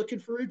he's really looking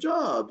for a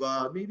job.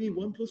 Maybe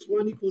 1 +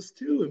 1 =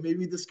 2, and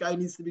maybe this guy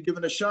needs to be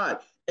given a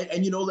shot.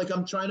 And like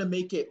I'm trying to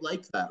make it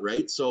like that,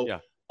 right? So Yeah.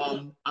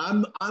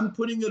 I'm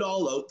putting it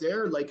all out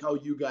there, like how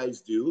you guys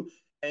do,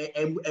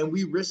 and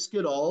we risk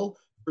it all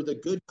for the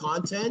good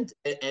content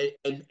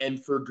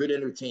and for good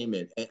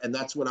entertainment, and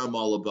that's what I'm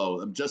all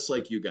about. I'm just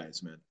like you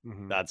guys, man.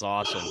 That's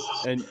awesome.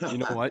 And you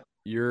know what?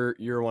 You're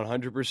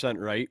 100%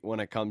 right when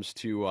it comes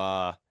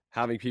to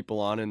having people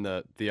on and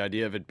the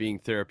idea of it being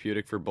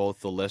therapeutic for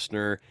both the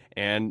listener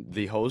and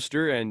the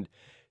hoster, and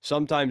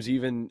sometimes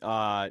even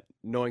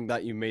knowing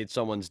that you made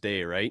someone's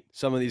day, right?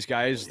 Some of these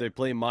guys, they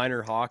play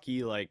minor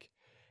hockey,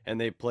 and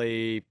they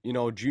play,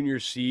 junior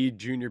C,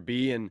 junior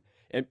B, and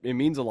it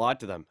means a lot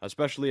to them,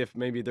 especially if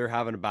maybe they're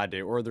having a bad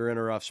day or they're in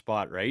a rough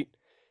spot, right?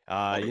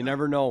 You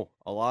never know.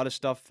 A lot of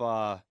stuff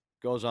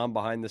goes on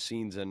behind the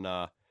scenes, and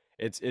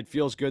it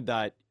feels good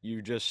that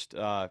you just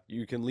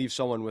you can leave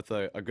someone with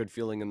a good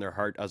feeling in their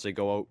heart as they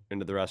go out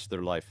into the rest of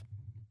their life.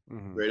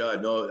 Mhm. Right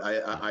on. No,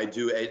 I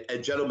do.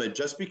 And gentlemen,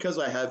 just because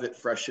I have it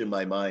fresh in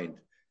my mind,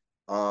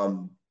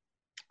 um,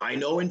 I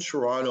know in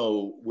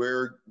Toronto,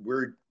 we're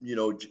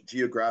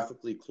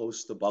geographically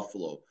close to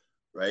Buffalo,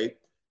 right?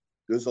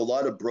 There's a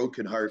lot of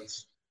broken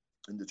hearts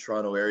in the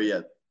Toronto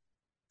area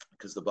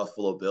because the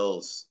Buffalo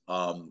Bills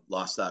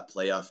lost that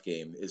playoff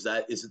game. Is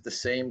it the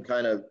same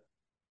kind of,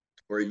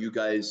 or are you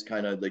guys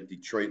kind of like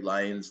Detroit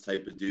Lions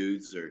type of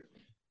dudes, or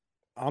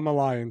I'm a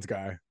Lions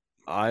guy.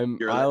 I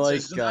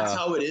like so that's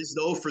how it is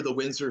though for the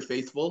Windsor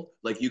faithful.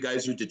 Like you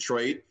guys are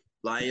Detroit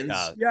Lions.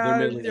 they're Yeah,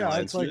 mainly yeah,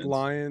 it's Lions like fans.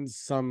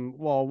 Lions.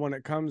 Well, when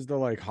it comes to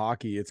like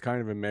hockey, it's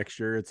kind of a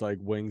mixture. It's like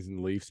Wings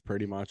and Leafs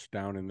pretty much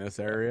down in this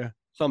area.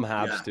 Some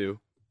Yeah, Habs too.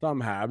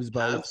 Some Habs,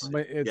 but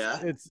Habs.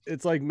 Yeah,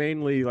 it's like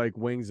mainly like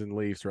Wings and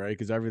Leafs, right?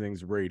 Because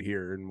everything's right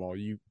here, and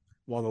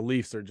while the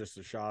Leafs are just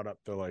a shot up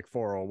to like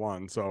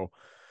 401, so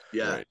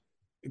yeah. Right.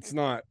 it's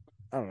not.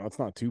 I don't know. It's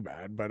not too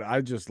bad, but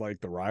I just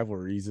like the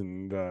rivalries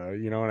and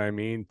you know what I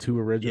mean. Two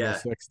original Yeah.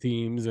 six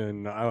teams,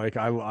 and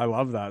I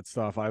love that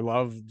stuff. I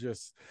love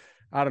just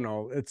I don't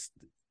know.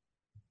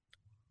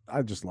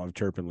 I just love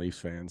chirping Leafs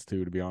fans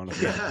too, to be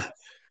honest with Yeah.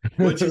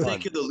 you. What'd you Fun.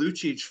 think of the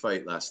Lucic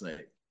fight last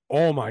night?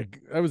 Oh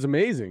that was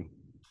amazing.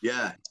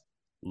 Yeah.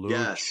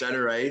 Yeah. Luch.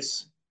 Center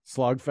ice.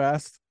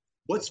 Slugfest.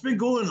 What's been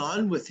going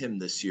on with him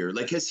this year?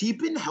 Like, has he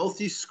been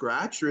healthy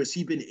scratch or has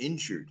he been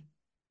injured?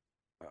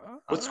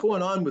 What's Uh,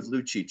 going on with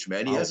Lucic,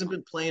 man? He I, hasn't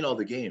been playing all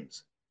the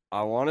games.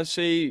 I want to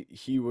say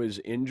he was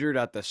injured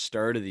at the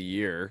start of the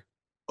year,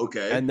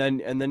 Okay. and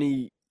then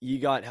he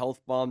got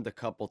health bombed a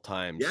couple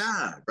times.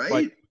 Yeah. But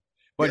Right.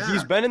 but Yeah.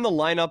 he's been in the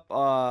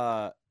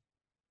lineup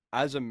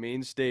as a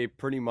mainstay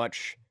pretty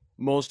much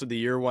most of the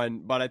year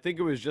but I think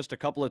it was just a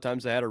couple of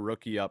times they had a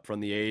rookie up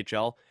from the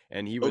AHL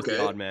and he was the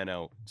Okay. odd man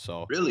out.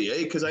 So Really?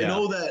 Eh? Because I yeah.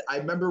 know that I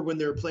remember when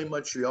they were playing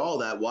Montreal,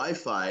 that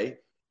Wi-Fi.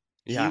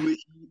 He Yeah. was,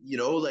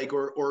 like,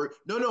 or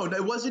no,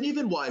 it wasn't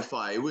even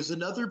Wi-Fi. It was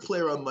another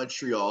player on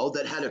Montreal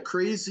that had a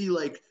crazy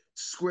like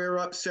square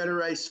up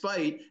center ice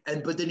fight,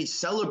 but then he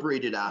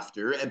celebrated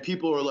after, and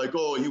people were like,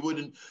 "Oh, he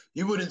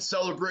wouldn't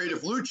celebrate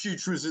if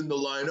Lucic was in the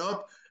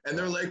lineup," and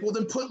they're like, "Well,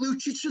 then put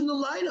Lucic in the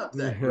lineup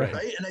then, yeah.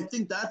 right?" And I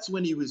think that's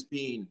when he was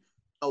being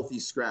healthy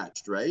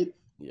scratched, right?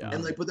 Yeah.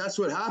 And like, but that's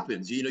what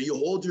happens. You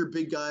hold your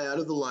big guy out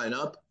of the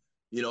lineup,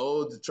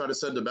 to try to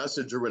send a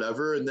message or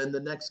whatever. And then the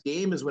next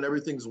game is when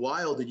everything's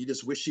wild and you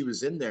just wish he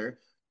was in there.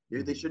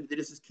 They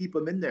just keep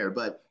him in there.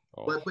 But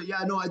Oh. but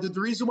yeah, no. The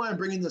reason why I'm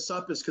bringing this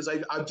up is because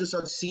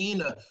I've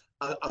seen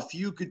a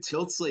few good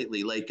tilts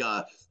lately, like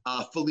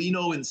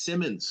Foligno and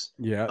Simmons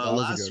Yeah, that was a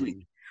last good week,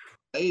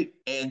 one. right?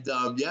 And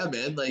yeah,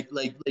 man,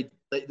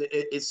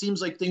 it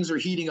seems like things are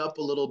heating up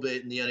a little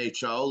bit in the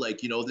NHL. Like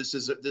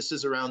this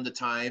is around the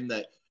time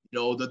that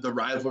the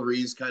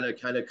rivalries kind of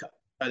come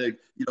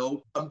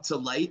to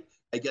light,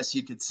 I guess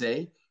you could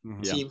say.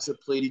 Mhm. Yeah. Teams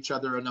have played each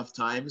other enough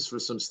times for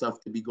some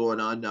stuff to be going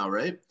on now,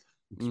 right?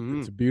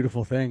 It's a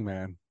beautiful thing,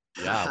 man.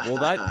 Yeah, well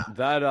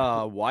that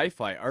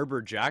Wi-Fi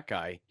Arbor Jack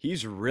guy,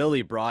 he's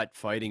really brought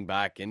fighting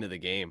back into the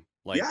game.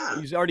 Like Yeah.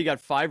 he's already got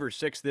 5 or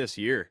 6 this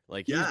year.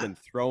 Like he's Yeah. been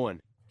throwing.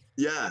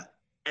 Yeah.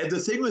 And the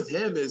thing with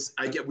him is,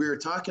 we were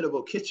talking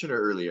about Kitchener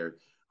earlier.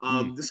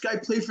 This guy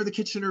played for the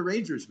Kitchener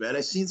Rangers, man.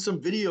 I've seen some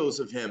videos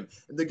of him,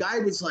 and the guy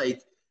was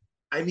like,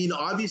 I mean,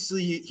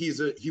 obviously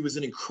he was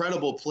an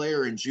incredible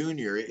player in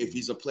junior if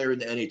he's a player in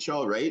the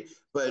NHL, right?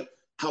 But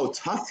how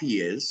tough he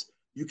is,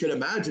 you can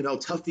imagine how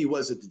tough he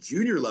was at the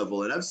junior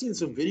level. And I've seen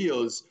some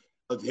videos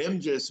of him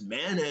just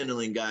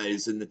manhandling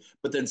guys,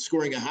 but then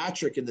scoring a hat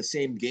trick in the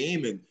same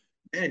game. And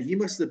man, he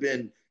must have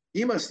been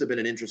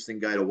an interesting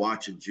guy to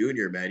watch in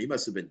junior, man. He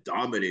must have been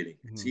dominating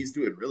because he's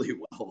doing really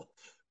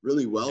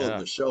well in Yeah.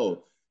 the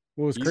show.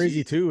 What was He's- crazy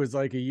he's- too is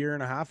like a year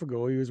and a half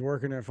ago he was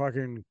working at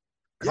fucking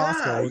Yeah,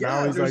 Costco.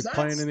 Now yeah, he's there's like that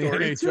playing in the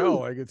story, NHL. too.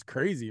 Like it's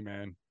crazy,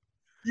 man.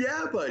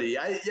 Yeah, buddy.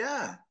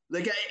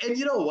 And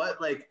you know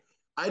what? Like,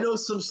 I know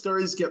some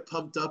stories get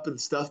pumped up and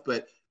stuff,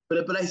 but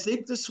I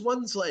think this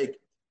one's like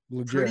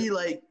Legit. pretty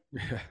like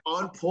Yeah.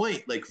 on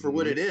point, like for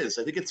what Mhm. it is.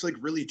 I think it's like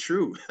really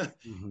true.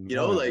 Mhm.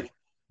 Oh, yeah. Like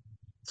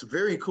it's a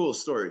very cool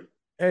story.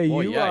 Hey,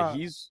 Well, you yeah,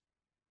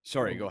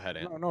 sorry, oh, go ahead,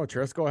 Ant. no,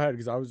 Tris, go ahead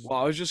because I was Well,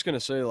 I was just gonna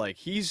say, like,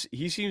 he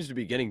seems to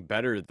be getting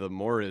better the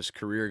more his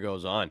career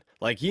goes on.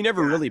 Like, he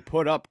never really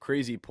put up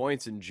crazy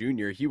points in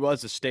junior. He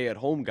was a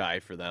stay-at-home guy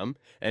for them,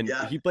 and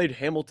Yeah. he played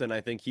Hamilton.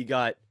 I think he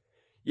went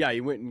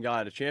and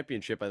got a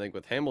championship, I think,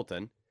 with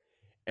Hamilton,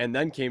 and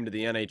then came to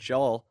the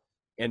NHL,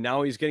 and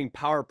now he's getting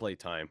power play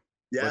time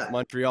with Yeah.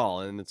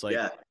 Montreal, and it's like,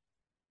 Yeah.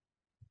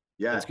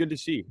 Yeah. it's good to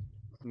see.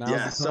 now's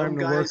Yeah, the some time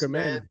to work guys, him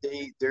man,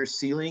 in. their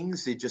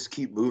ceilings, they just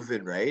keep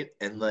moving, right?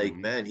 And like, Mhm.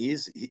 man,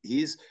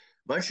 he's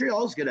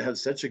Montreal's gonna have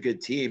such a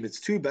good team.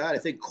 It's too bad. I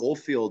think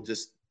Caulfield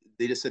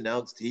they just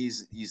announced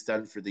he's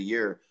done for the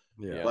year.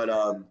 Yeah. But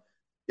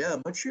yeah,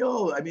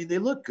 Montreal, I mean, they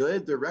look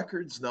good. Their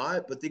record's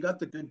not, but they got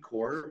the good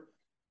core.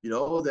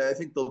 I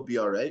think they'll be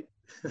all right.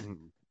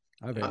 Mhm.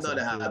 I think I'm so not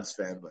a too. Habs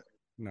fan, but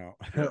No.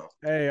 you know.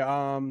 Hey,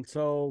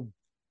 so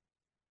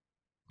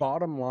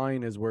Bottom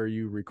Line is where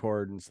you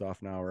record and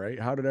stuff now, right?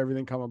 How did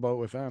everything come about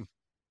with them?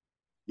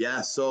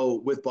 Yeah, so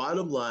with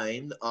Bottom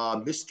Line,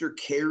 Mr.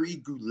 Kerry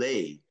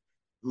Goulet,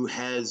 who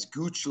has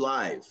Gooch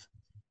Live,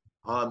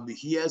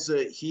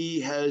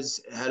 he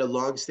has had a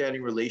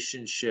long-standing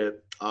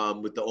relationship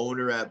with the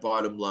owner at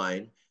Bottom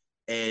Line,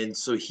 and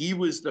so he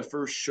was the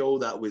first show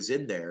that was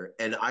in there,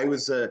 and I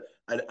was a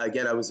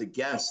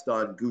guest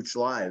on Gooch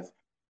Live,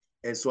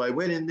 and so I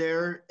went in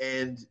there,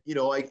 and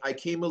I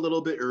came a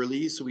little bit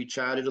early, so we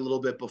chatted a little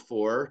bit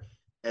before,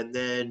 and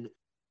then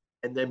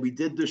we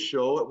did the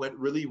show. It went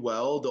really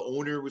well. The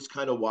owner was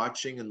kind of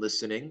watching and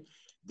listening.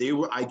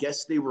 I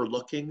guess they were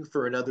looking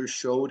for another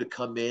show to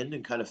come in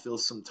and kind of fill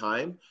some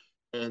time.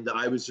 And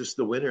I was just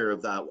the winner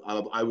of that.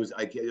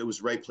 It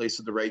was right place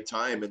at the right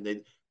time. And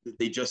then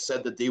they just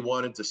said that they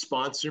wanted to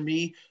sponsor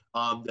me,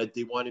 that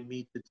they wanted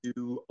me to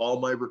do all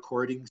my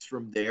recordings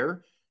from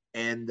there.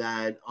 And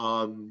that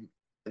I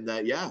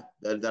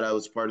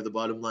was part of the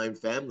Bottom Line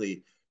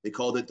family. They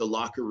called it the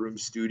Locker Room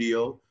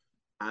Studio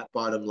at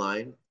Bottom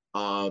Line.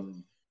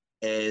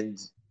 And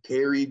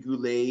Kerry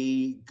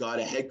Goulet got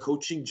a head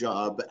coaching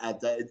job at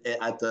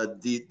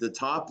the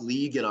top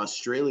league in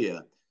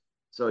Australia.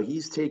 So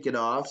he's taken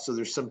off. So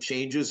there's some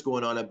changes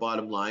going on at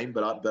Bottom Line,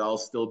 but I'll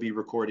still be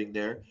recording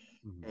there.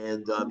 Mm-hmm.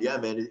 And yeah,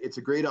 man, it's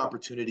a great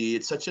opportunity.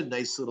 It's such a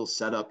nice little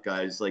setup,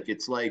 guys.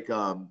 It's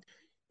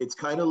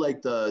kind of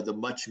like the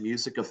Much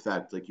Music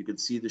Effect. Like you can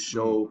see the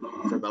show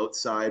from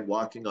outside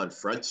walking on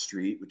Front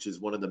Street, which is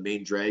one of the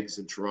main drags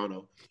in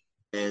Toronto.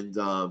 And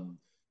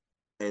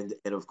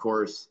of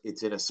course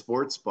it's in a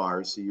sports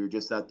bar, so you're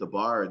just at the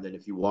bar, and then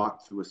if you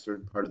walk through a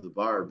certain part of the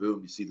bar, boom,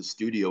 you see the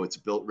studio. It's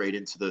built right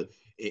into the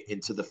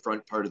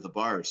front part of the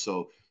bar,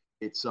 so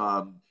it's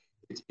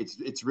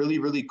it's really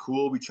really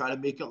cool. We try to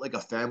make it like a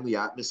family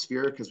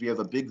atmosphere because we have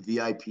a big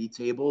VIP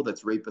table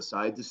that's right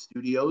beside the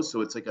studio,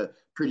 so it's like a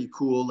pretty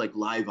cool like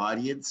live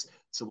audience.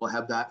 So we'll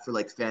have that for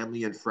like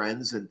family and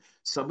friends, and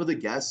some of the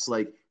guests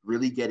like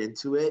really get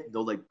into it.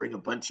 They'll like bring a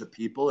bunch of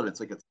people, and it's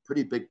like a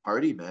pretty big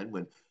party, man,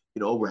 when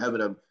we're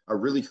having a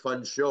really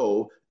fun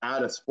show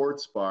at a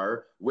sports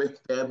bar with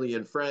family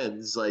and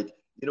friends. Like,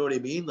 you know what I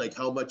mean? Like,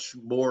 how much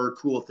more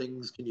cool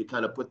things can you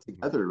kind of put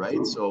together,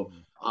 right? So,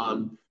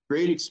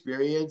 great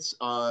experience.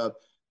 I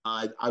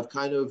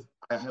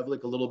have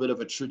like a little bit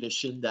of a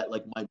tradition that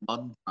like my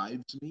mom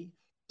drives me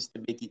just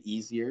to make it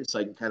easier, so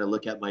I can kind of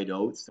look at my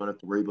notes. Don't have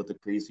to worry about the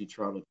crazy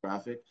Toronto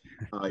traffic.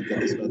 I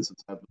get to spend some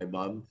time with my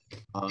mom.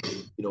 I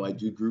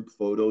do group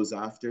photos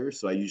after,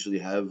 so I usually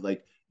have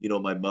like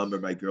my mom or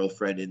my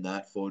girlfriend in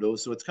that photo.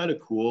 So it's kind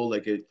of cool.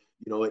 Like it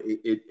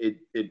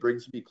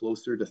brings me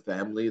closer to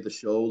family, the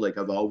show. Like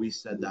I've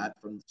always said that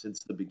from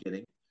since the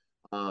beginning.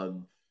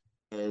 Um,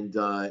 and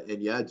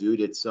yeah,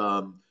 dude, it's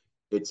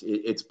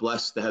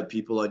blessed to have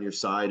people on your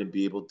side and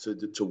be able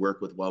to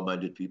work with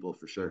well-minded people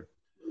for sure.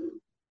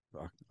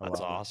 That's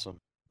awesome.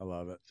 I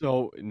love it.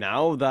 So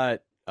now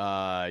that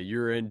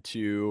you're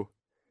into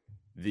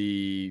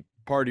the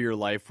part of your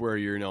life where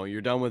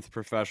you're done with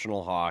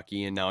professional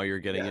hockey and now you're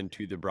getting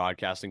into the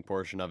broadcasting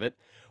portion of it,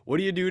 what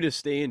do you do to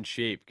stay in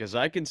shape? Because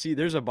I can see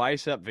there's a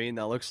bicep vein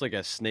that looks like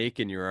a snake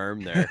in your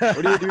arm there.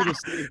 What do you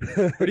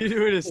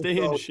do to stay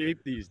in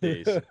shape these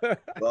days?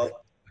 Well,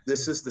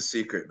 this is the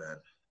secret, man.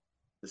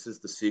 This is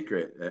the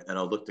secret, and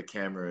I'll look the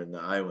camera in the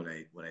eye when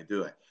I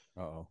do it.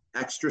 Uh-oh.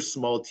 Extra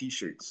small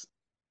t-shirts.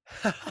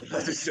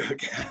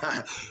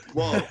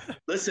 Well,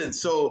 listen,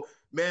 so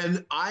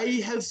man,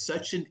 I have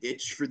such an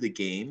itch for the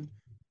game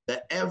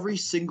that every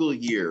single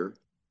year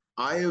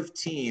I have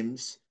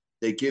teams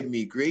that give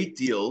me great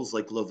deals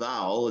like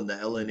Laval and the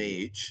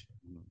LNH.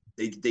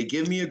 They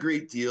give me a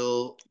great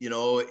deal.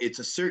 It's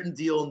a certain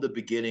deal in the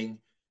beginning,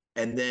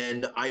 and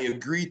then I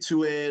agree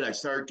to it. I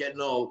start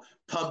getting all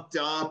pumped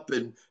up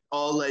and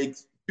all like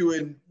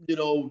doing,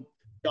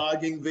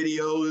 jogging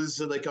videos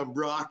and like I'm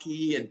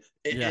Rocky. And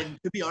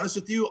to be honest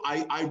with you,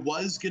 I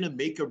was gonna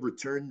make a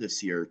return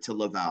this year to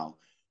Laval.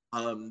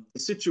 The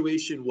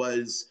situation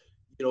was,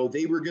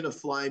 they were gonna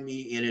fly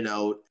me in and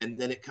out, and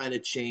then it kind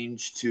of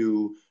changed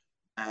to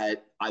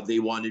that they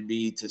wanted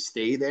me to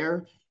stay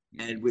there.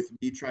 And with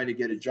me trying to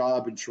get a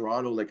job in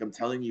Toronto, like I'm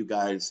telling you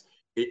guys,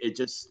 it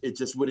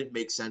just wouldn't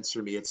make sense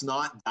for me. It's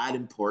not that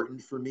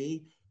important for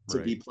me to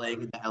be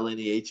playing in the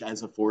LNH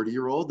as a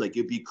 40-year-old. Like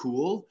it'd be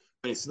cool,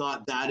 but it's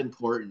not that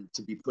important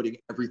to be putting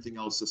everything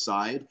else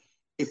aside.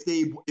 If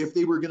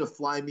they were gonna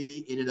fly me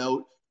in and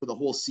out for the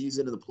whole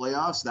season of the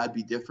playoffs, that'd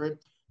be different.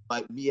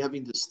 But me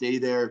having to stay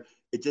there,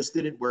 it just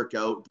didn't work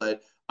out.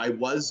 But I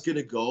was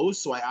gonna go,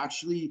 so I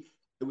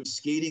was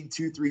skating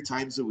 2-3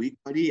 times a week,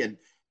 buddy, and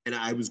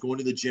I was going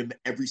to the gym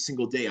every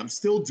single day. I'm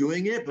still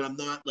doing it, but I'm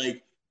not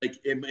like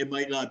it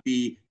might not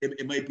be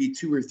it might be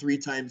 2 or 3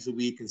 times a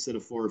week instead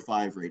of 4 or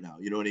 5 right now.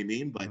 You know what I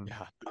mean? But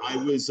I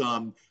was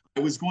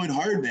going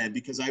hard, man,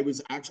 because I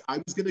was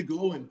gonna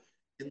go and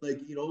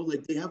like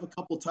like they have a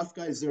couple tough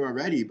guys there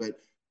already, but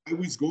I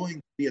was going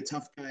to be a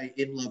tough guy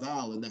in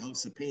Laval in the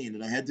House of Pain,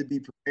 and I had to be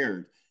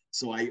prepared.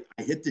 So I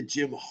hit the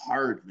gym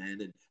hard,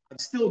 man, and I'm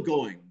still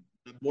going.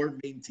 I'm more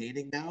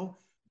maintaining now,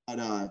 but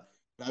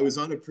I was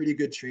on a pretty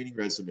good training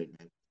regimen,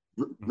 man.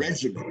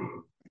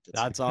 Regimen.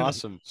 That's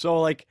awesome. So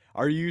like,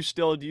 do you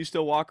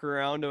still walk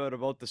around at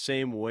about the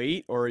same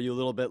weight, or are you a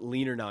little bit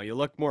leaner now? You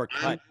look more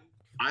cut.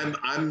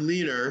 I'm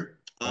leaner.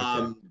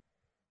 Okay.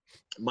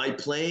 My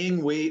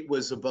playing weight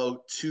was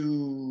about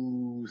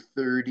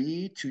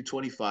 230,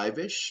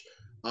 225-ish.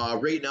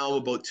 Right now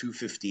I'm about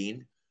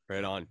 215.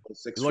 Right on. You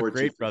 6'4", look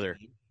great, brother.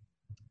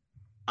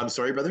 I'm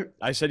sorry, brother.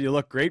 I said you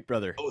look great,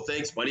 brother. Oh,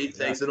 thanks, buddy.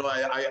 Thanks. No,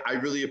 I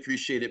really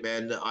appreciate it,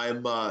 man.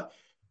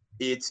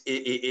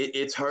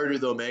 It's harder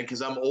though, man,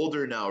 because I'm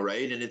older now,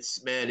 right? And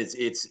man,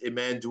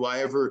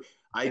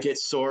 I get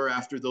sore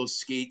after those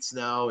skates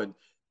now, and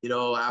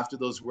after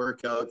those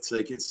workouts,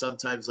 like it's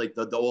sometimes like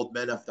the old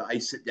men have to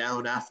ice it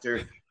down after.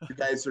 You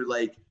guys are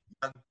like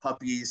young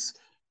puppies.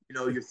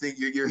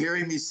 You're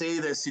hearing me say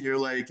this, and you're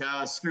like,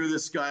 screw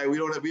this guy. We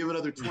have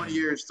another 20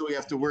 years till we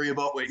have to worry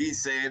about what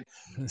he's saying.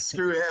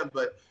 Screw him.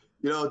 But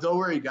don't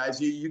worry,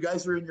 guys. You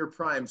guys are in your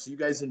prime, so you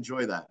guys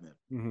enjoy that, man.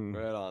 Mm-hmm.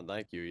 Right on.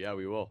 Thank you. Yeah,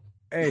 we will.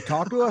 Hey,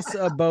 talk to us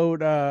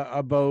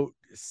about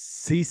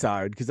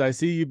Seaside, because I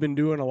see you've been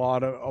doing a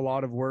lot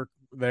of work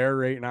there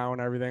right now and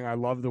everything. I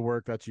love the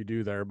work that you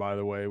do there, by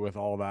the way, with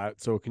all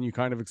that. So can you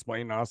kind of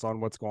explain to us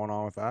on what's going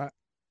on with that?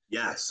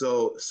 Yeah,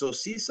 so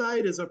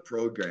Seaside is a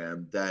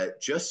program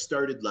that just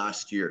started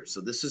last year. So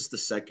this is the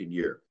second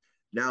year.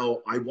 Now,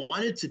 I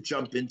wanted to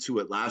jump into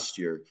it last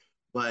year,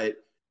 but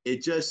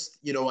it just,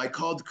 I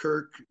called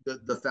Kirk,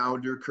 the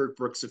founder, Kirk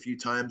Brooks, a few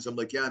times. I'm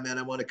like, yeah, man,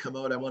 I want to come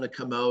out. I want to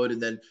come out.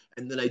 And then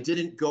I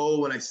didn't go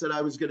when I said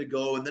I was going to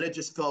go. And then it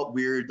just felt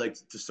weird, like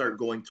to start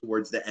going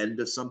towards the end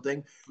of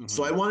something. Mm-hmm.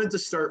 So I wanted to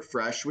start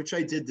fresh, which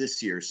I did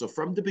this year. So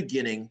from the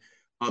beginning,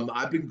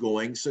 I've been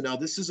going. So now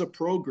this is a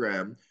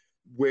program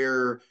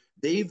where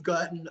they've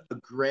gotten a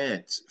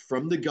grant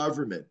from the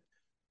government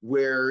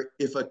where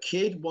if a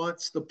kid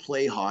wants to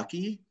play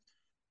hockey,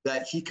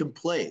 that he can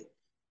play.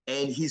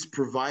 And he's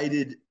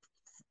provided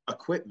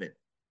equipment.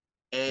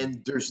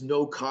 And there's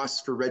no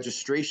cost for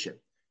registration.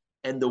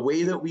 And the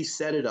way that we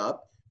set it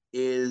up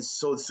is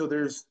so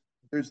there's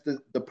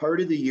the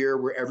part of the year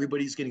where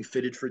everybody's getting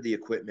fitted for the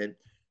equipment.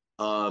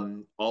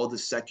 All the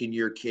second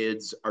year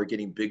kids are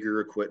getting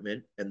bigger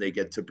equipment and they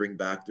get to bring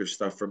back their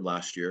stuff from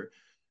last year.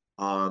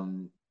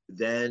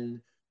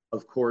 Then,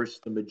 of course,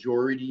 the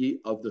majority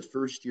of the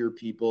first year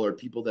people are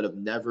people that have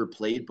never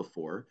played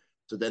before.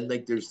 So then,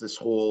 like, there's this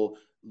whole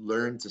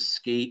learn to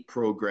skate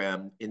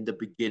program in the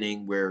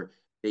beginning where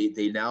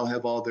they now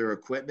have all their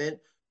equipment.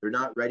 They're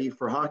not ready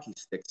for hockey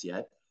sticks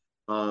yet,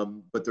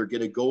 but they're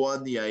going to go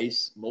on the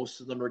ice.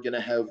 Most of them are going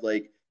to have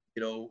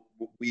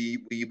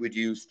we would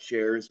use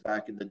chairs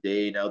back in the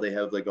day. Now they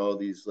have like all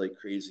these like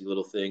crazy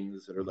little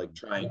things that are like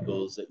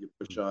triangles that you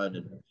push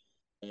on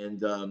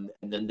and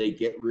then they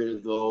get rid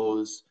of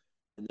those,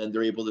 and then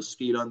they're able to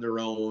skate on their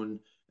own,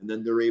 and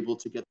then they're able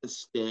to get the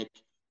stick,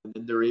 and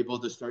then they're able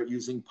to start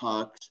using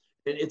pucks.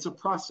 And it's a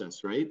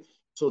process, right?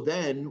 So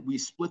then we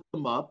split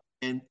them up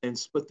and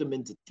split them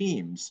into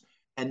teams,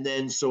 and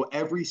then so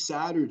every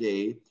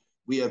Saturday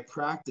we have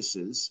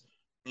practices,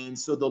 and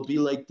so they'll be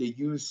like the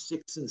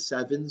U6 and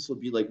 7s will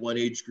be like one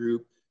age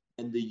group,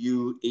 and the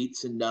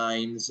U8s and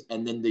 9s,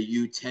 and then the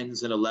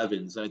U10s and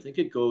 11s, and I think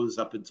it goes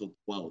up until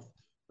 12.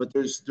 But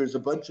there's a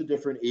bunch of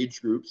different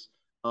age groups.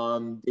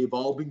 They've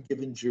all been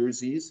given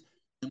jerseys,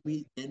 and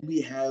we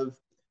have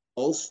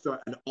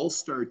an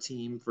all-star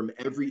team from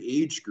every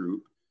age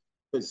group.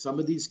 Because some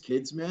of these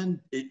kids, man,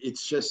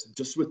 it's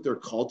just with their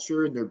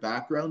culture and their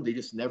background, they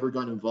just never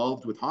got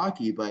involved with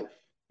hockey, but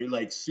they're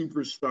like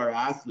superstar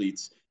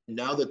athletes. And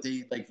now that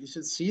you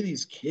should see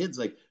these kids,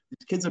 like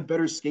these kids have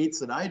better skates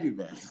than I do,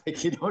 man.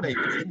 Like, you know what I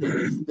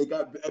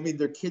mean?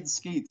 They're kids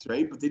skates,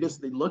 right? But they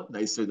look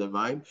nicer than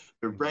mine.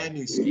 They're brand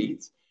new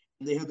skates,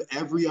 and they have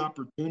every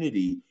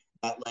opportunity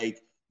at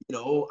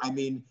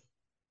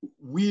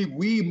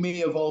we may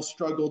have all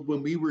struggled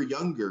when we were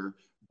younger,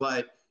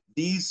 but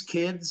these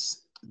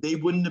kids, they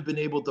wouldn't have been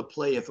able to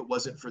play if it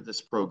wasn't for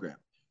this program.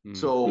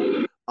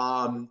 So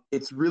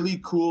it's really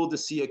cool to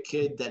see a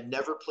kid that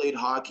never played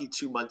hockey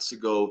 2 months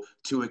ago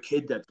to a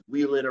kid that's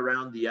wheeling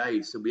around the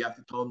ice, and we have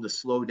to tell him to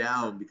slow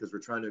down because we're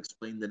trying to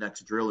explain the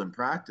next drill in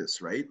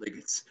practice, right? Like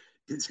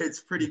it's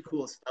pretty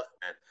cool stuff,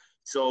 man.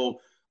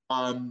 So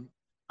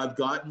I've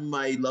gotten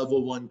my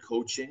level 1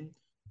 coaching,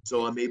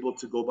 so I'm able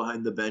to go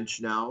behind the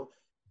bench now.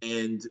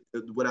 And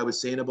what I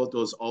was saying about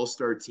those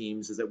all-star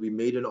teams is that we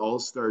made an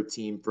all-star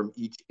team from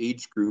each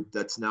age group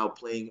that's now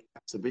playing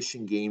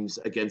exhibition games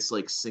against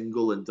like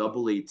single and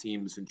double A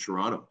teams in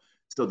Toronto.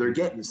 So they're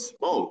getting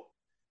smoked,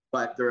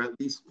 but they're at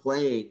least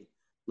playing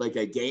like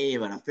a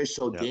game, an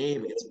official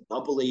game. It's a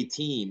double A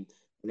team,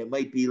 and it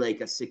might be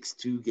like a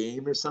 6-2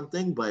 game or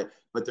something, but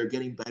they're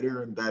getting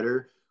better and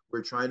better.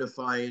 We're trying to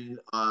find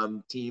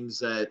teams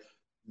that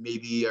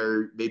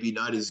maybe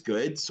not as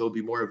good, so it'll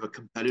be more of a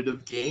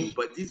competitive game.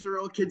 But these are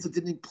all kids that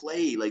didn't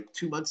play like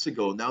 2 months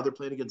ago. Now they're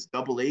playing against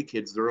double A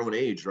kids their own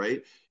age,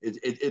 right?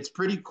 It's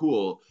pretty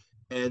cool.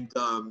 And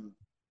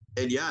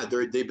yeah,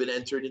 they've been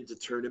entered into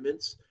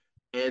tournaments.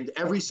 and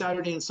every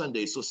Saturday and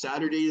Sunday. So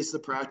Saturday is the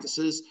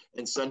practices,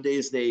 and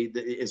Sundays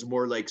is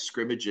more like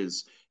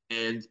scrimmages.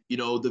 And you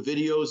know, the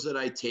videos that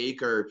I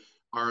take are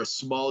a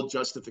small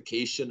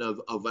justification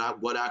of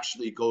what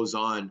actually goes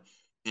on,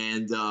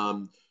 and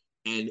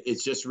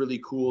it's just really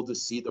cool to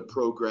see the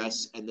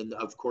progress. And then,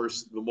 of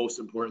course, the most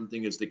important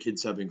thing is the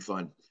kids having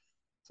fun.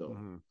 So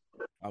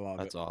I love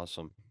That's it.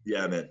 awesome.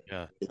 yeah, man,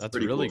 Yeah, it's that's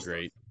pretty really cool stuff.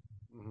 great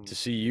to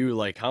see you,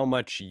 like how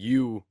much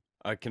you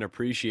can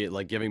appreciate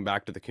like giving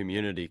back to the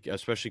community,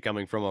 especially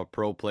coming from a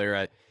pro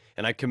player.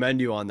 And I commend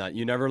you on that.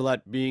 You never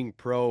let being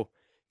pro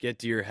get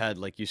to your head.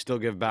 Like you still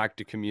give back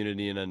to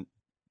community in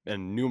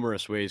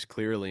numerous ways,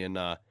 clearly. And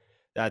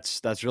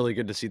that's really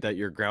good to see that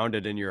you're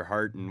grounded in your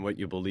heart and what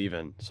you believe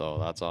in. So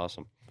that's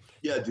awesome.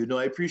 Yeah, dude. No,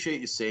 I appreciate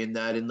you saying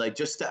that. And like,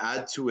 just to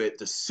add to it,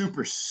 the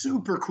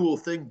super cool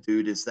thing,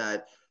 dude, is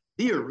that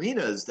the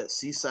arenas that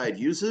Seaside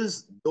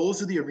uses,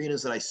 those are the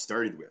arenas that I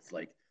started with.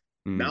 Like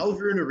Mm.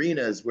 Malvern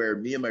Arena is where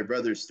me and my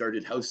brothers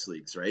started house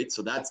leagues, right?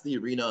 So that's the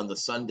arena on the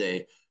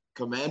Sunday.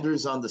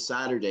 Commanders on the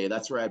Saturday.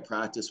 That's where I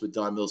practice with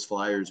Don Mills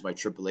Flyers, my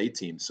AAA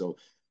team. So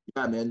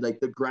yeah, man, like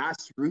the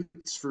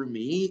grassroots for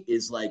me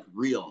is like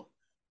real.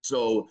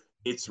 So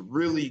it's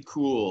really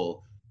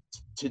cool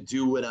to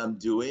do what I'm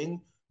doing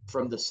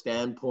from the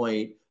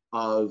standpoint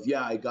of,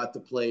 yeah, I got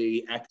to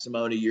play X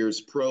amount of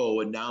years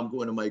pro and now I'm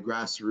going to my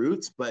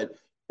grassroots. But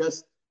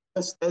just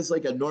as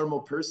like a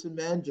normal person,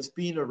 man, just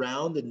being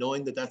around and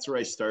knowing that that's where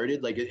I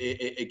started, like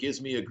it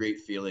gives me a great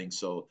feeling.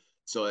 So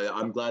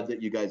I'm glad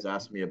that you guys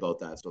asked me about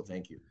that. So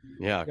thank you.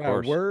 Yeah, of Yeah,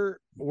 course.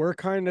 we're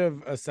kind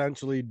of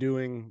essentially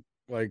doing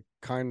like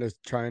kind of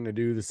trying to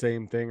do the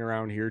same thing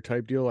around here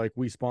type deal. Like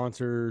we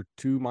sponsor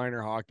 2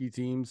 minor hockey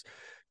teams.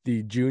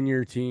 The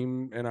junior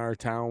team in our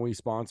town we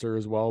sponsor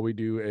as well. We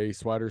do a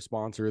sweater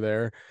sponsor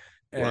there.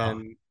 Wow.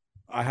 And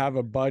I have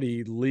a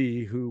buddy,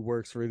 Lee, who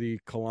works for the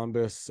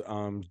Columbus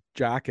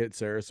Jackets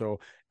there. So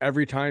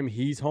every time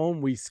he's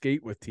home, we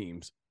skate with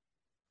teams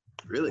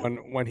Really?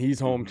 when he's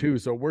home Mhm. too.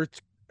 So we're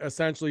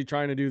essentially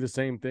trying to do the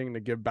same thing to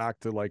give back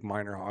to like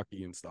minor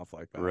hockey and stuff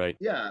like that. Right.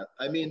 Yeah,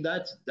 I mean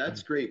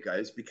that's great,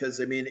 guys, because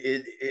I mean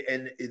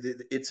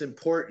it's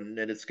important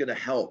and it's going to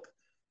help.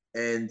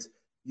 And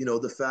you know,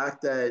 the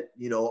fact that,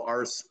 you know,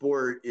 our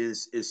sport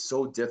is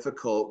so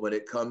difficult when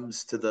it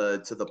comes to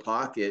the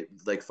pocket,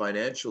 like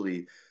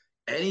financially,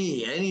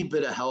 any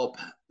bit of help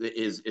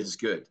is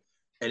good.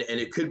 And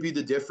it could be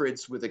the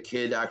difference with a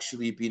kid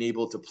actually being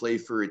able to play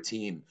for a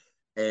team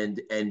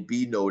and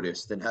be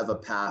noticed and have a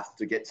path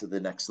to get to the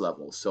next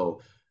level. So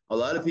a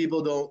lot of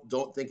people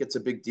don't think it's a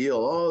big deal.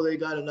 Oh, they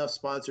got enough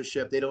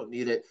sponsorship, they don't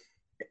need it.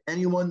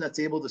 Anyone that's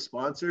able to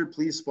sponsor,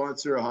 please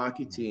sponsor a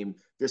hockey team,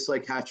 just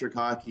like Hattrick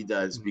Hockey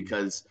does,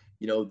 because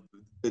you know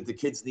the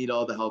kids need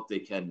all the help they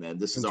can. Man,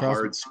 this is And a trust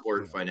me, hard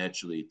sport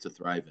financially to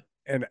thrive in.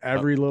 and Yep.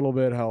 every little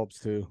bit helps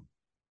too.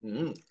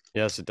 Mm-hmm.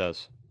 Yes, it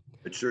does.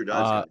 It sure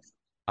does, Uh, guys.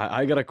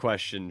 I got a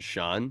question,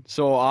 Sean.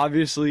 So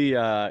obviously,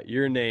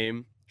 your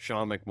name,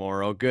 Sean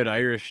McMorrow, good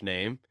Irish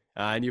name,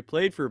 and you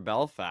played for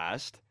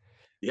Belfast.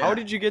 How Yeah.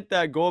 did you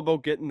go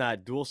about getting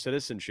that dual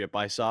citizenship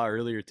I saw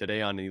earlier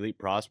today on Elite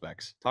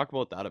Prospects? Talk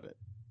about that a bit.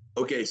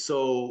 Okay,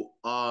 so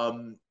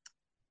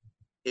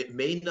it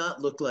may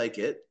not look like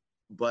it,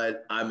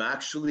 but I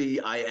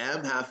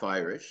am half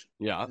Irish.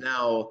 Yeah.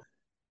 Now,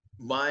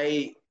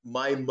 my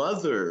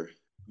mother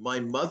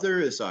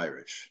is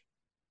Irish.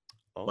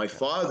 My Okay.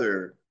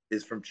 father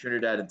is from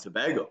Trinidad and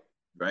Tobago,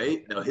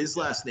 right? Now his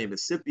Yeah. last name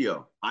is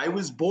Scipio. I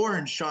was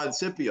born Sean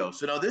Scipio.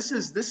 So now this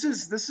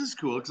is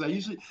cool because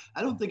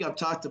I don't think I've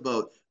talked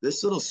about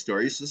this little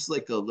story. So this is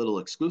like a little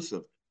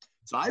exclusive.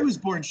 So I was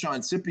born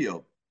Sean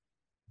Scipio,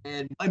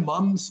 and my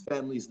mom's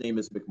family's name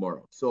is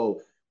McMorrow.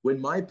 So when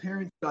my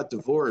parents got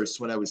divorced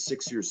when I was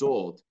 6 years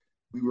old,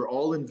 we were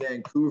all in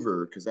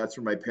Vancouver because that's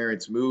where my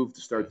parents moved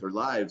to start their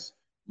lives.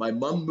 My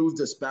mom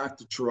moved us back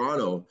to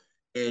Toronto,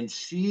 and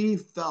she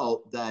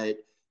felt that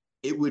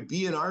it would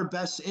be in our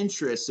best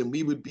interest and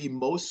we would be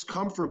most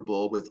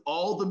comfortable with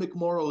all the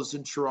McMorrows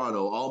in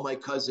Toronto, all my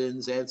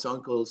cousins, aunts,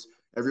 uncles,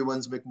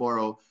 everyone's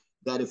McMorrow,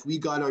 that if we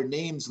got our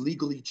names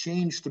legally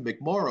changed to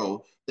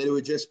McMorrow, that it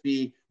would just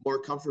be more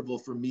comfortable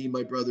for me,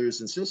 my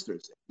brothers and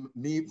sisters.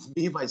 Me,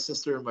 my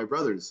sister, and my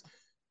brothers.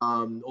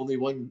 Only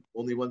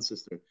one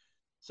sister.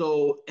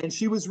 So, and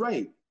she was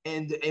right.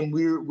 And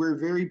we're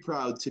very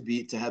proud to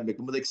have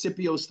McMorrow. Like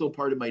Scipio is still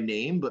part of my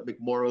name, but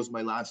McMorrow is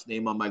my last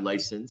name on my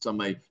license on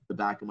the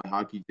back of my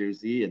hockey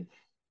jersey.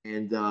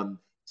 And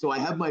so I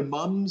have my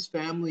mom's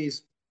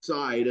family's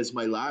side as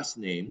my last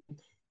name.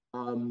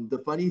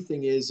 The funny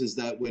thing is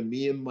that when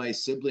me and my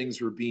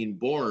siblings were being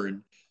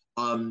born,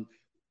 um,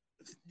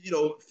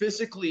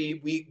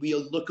 physically we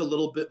look a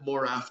little bit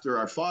more after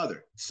our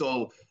father.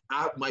 So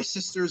my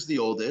sister's the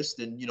oldest,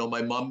 and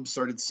my mom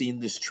started seeing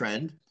this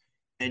trend,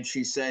 and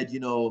she said,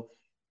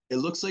 it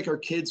looks like our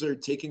kids are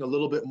taking a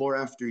little bit more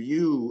after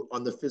you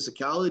on the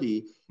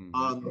physicality.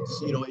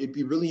 So, it'd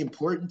be really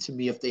important to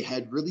me if they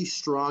had really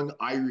strong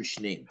Irish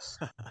names,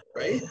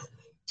 right? Yeah.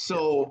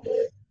 So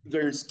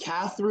there's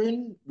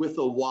Catherine with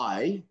a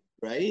Y,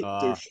 right?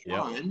 There's Yep.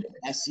 Sean,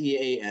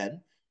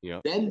 Sean,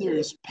 Yeah. Then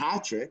there's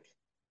Patrick.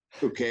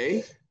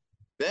 Okay.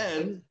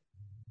 Then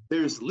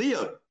there's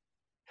Liam.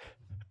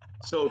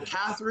 So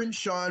Catherine,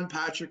 Sean,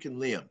 Patrick, and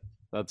Liam.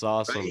 That's Right?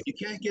 awesome. You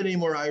can't get any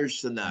more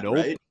Irish than that, Nope.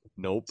 right?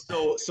 Nope.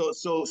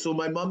 So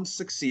my mom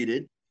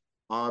succeeded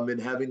in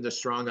having the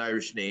strong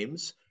Irish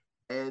names.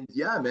 And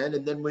yeah, man.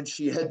 And then when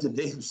she had the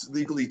names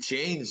legally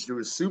changed, it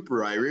was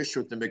super Irish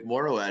with the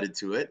McMorrow added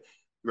to it,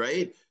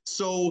 right?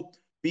 So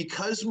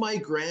because my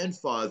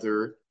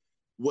grandfather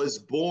was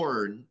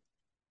born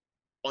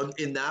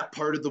in that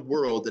part of the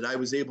world and I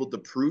was able to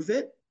prove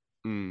it,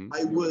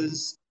 I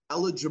was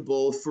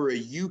eligible for a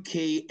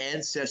UK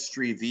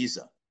ancestry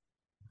visa.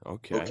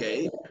 Okay.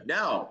 Okay.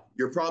 Now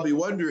you're probably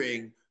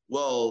wondering,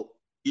 well,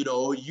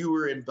 you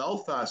were in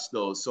Belfast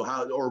though, so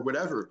how or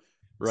whatever.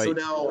 Right. So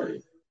now,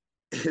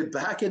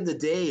 back in the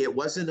day, it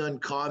wasn't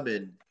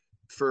uncommon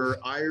for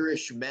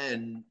Irish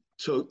men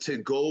to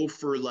go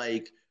for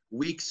like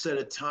weeks at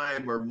a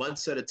time or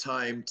months at a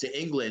time to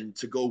England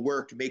to go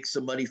work, make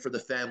some money for the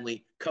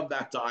family, come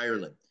back to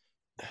Ireland.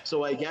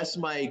 So I guess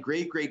my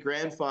great great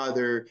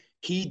grandfather,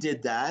 he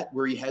did that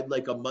where he had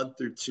like a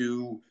month or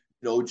two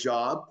no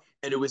job,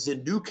 and it was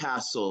in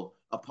Newcastle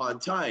upon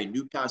Tyne.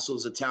 Newcastle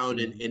is a town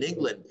in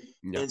England.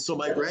 Yeah. And so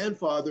my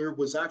grandfather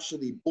was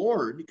actually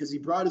born because he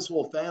brought his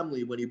whole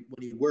family when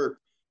he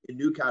worked in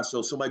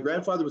Newcastle. So my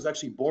grandfather was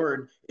actually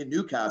born in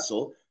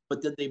Newcastle,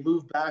 but then they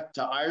moved back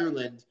to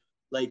Ireland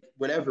like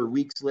whatever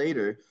weeks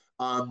later.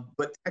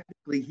 But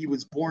technically he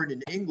was born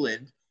in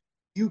England,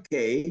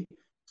 UK.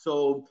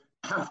 So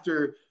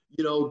after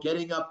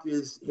getting up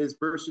his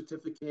birth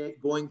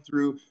certificate, going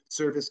through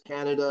Service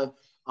Canada,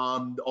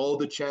 all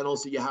the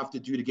channels that you have to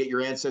do to get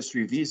your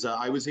ancestry visa,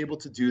 I was able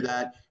to do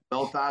that.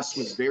 Belfast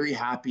was very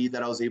happy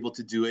that I was able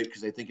to do it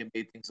because I think it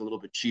made things a little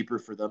bit cheaper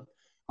for them.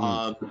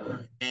 Yeah,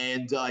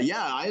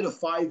 I had a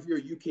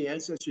 5-year UK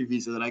ancestry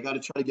visa that I got to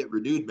try to get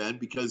renewed, man,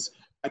 because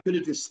I could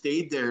have just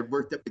stayed there and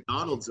worked at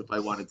McDonald's if I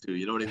wanted to.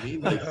 You know what I mean?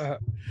 Like,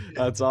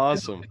 That's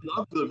awesome.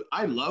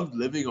 I loved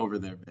living over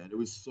there, man. It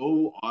was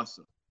so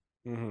awesome.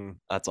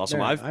 That's awesome.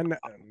 Man,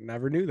 I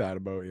never knew that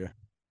about you.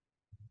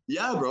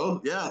 Yeah,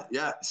 bro.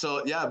 Yeah.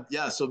 So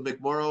So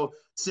McMorrow,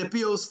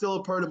 Scipio is still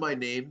a part of my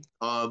name.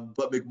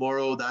 But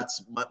McMorrow,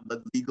 that's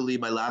legally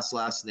my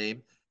last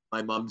name.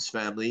 My mom's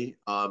family.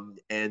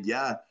 And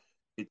yeah,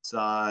 it's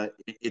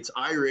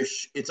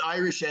Irish. It's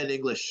Irish and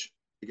English,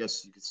 I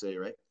guess you could say,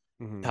 right?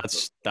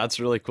 That's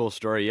a really cool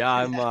story. Yeah,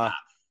 I'm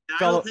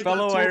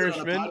fellow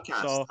Irishman.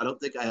 So I don't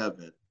think I have,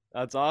 man.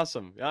 That's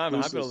awesome. Yeah, I'm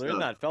happy to learn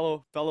that.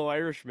 Fellow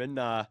Irishman.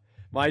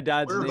 My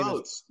dad's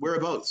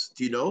Whereabouts?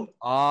 Do you know?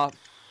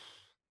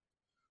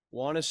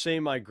 Want to say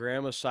my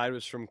grandma's side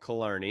was from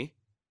Killarney.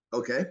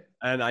 Okay.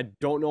 And I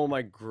don't know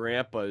my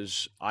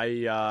grandpa's.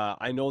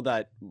 I know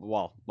that.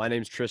 Well, my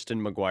name's Tristan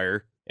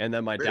McGuire, and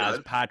then my dad's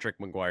Patrick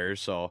McGuire.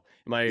 So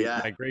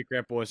my great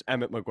grandpa was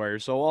Emmett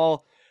McGuire. So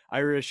all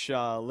Irish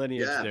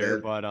lineage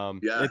there. Man.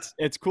 But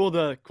it's cool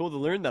to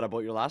learn that about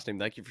your last name.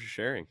 Thank you for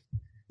sharing.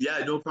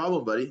 Yeah, no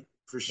problem, buddy.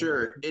 For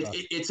sure.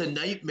 It's a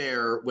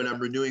nightmare when I'm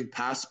renewing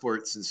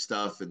passports and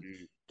stuff and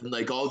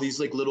like all these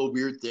like little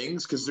weird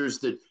things because there's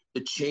the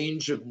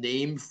change of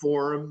name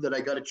form that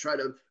I got to try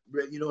to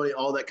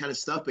all that kind of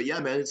stuff. But yeah,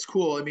 man, it's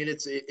cool. I mean,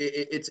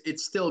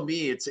 it's still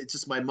me. It's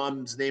just my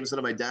mom's name instead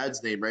of my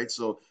dad's name, right?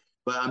 So,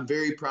 but I'm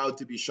very proud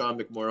to be Sean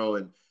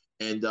McMorrow,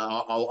 and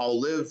I'll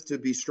live to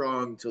be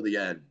strong till the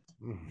end.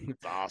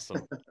 It's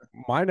awesome.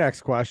 My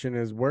next question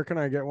is, where can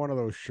I get one of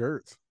those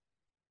shirts?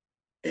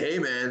 Hey,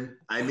 man.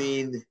 I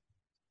mean,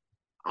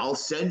 I'll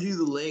send you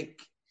the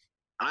link.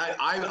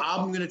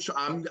 I'm gonna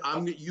try.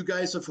 You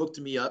guys have hooked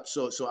me up,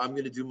 so I'm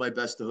gonna do my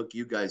best to hook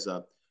you guys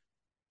up.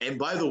 And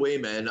by the way,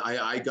 man,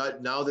 I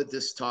got now that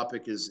this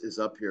topic is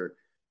up here,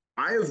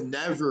 I have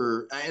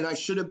never, and I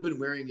should have been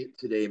wearing it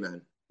today,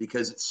 man,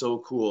 because it's so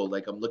cool.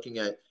 Like I'm looking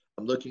at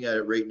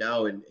it right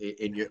now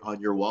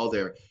on your wall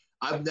there.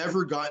 I've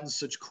never gotten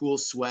such cool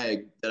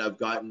swag that I've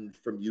gotten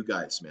from you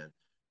guys, man.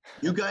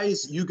 You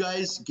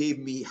guys gave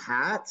me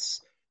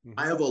hats.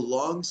 I have a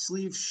long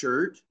sleeve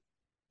shirt.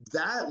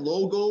 That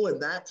logo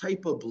and that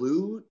type of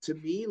blue to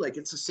me, like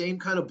it's the same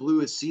kind of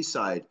blue as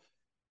Seaside.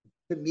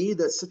 To me,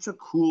 that's such a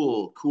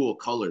cool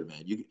color,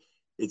 man.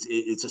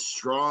 It's a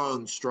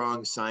strong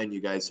sign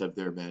you guys have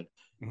there, man.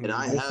 And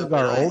I have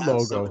our old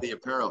logo. Some of the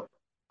apparel.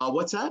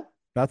 What's that?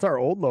 That's our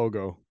old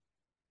logo.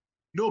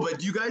 No,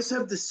 but you guys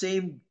have the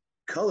same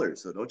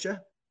colors, though, don't you?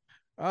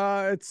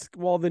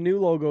 The new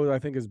logo I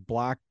think is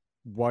black,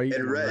 white,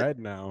 and red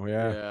now.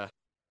 Yeah.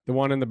 The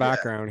one in the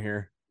background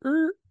here,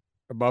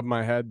 above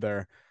my head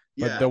there.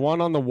 But the one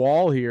on the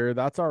wall here,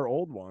 that's our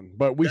old one.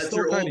 But we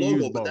still kind of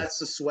use both. But that's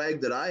the swag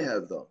that I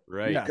have, though.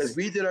 Right. Because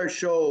we did our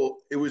show,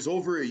 it was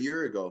over a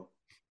year ago.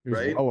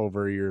 Right? Well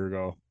over a year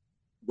ago.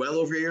 Well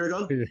over a year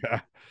ago? Yeah.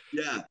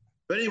 Yeah.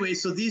 But anyway,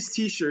 so these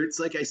t-shirts,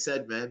 like I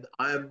said, man,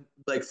 I'm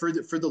like for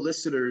the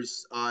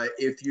listeners,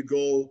 if you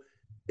go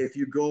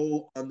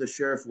on the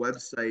Sheriff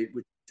website,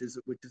 which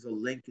is a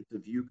link, it's a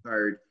view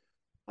card,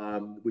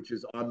 which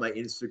is on my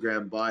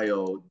Instagram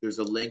bio. There's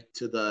a link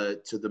to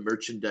the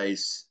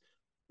merchandise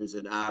There's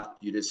an app.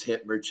 You just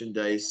hit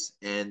merchandise,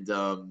 and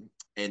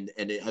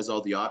it has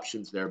all the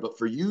options there. But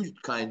for you,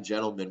 kind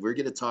gentlemen, we're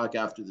going to talk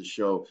after the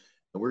show,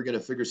 and we're going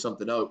to figure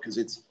something out because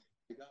it's.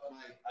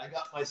 I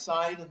got my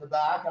sign in the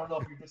back. I don't know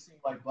if you're just seeing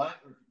my butt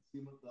or if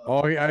you see what the.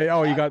 Oh yeah.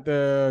 Oh, you got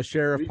the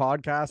sheriff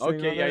podcasting.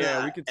 Okay, on yeah, there?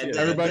 yeah, we can see And it.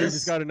 then Everybody this-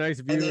 just got a nice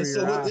view And of then, your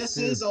so what ass, this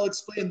too. is, I'll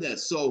explain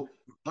this. So,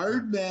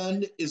 hard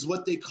man is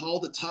what they call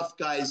the tough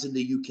guys in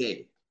the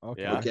UK.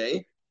 Okay. Yeah.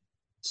 Okay.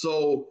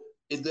 So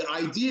the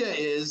idea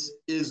is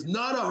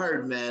not a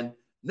hard man,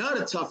 not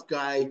a tough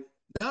guy,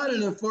 not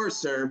an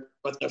enforcer,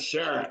 but the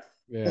sheriff.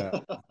 Yeah.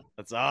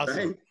 That's awesome.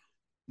 Right?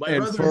 My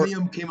And brother for-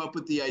 Liam came up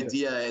with the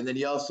idea, and then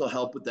he also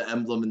helped with the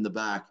emblem in the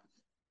back.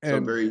 So I'm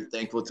And very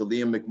thankful to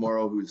Liam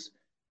McMorrow, who's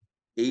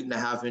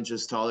 8.5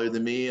 inches taller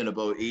than me and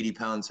about 80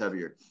 pounds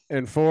heavier.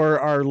 and for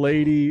our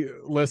lady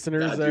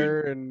listeners Yeah, dude.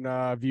 there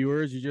and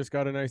viewers, you just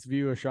got a nice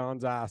view of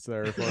Sean's ass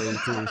there for you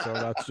too. So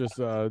that's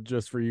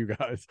just for you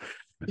guys.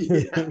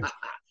 Yeah.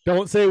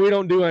 Don't say we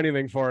don't do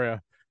anything for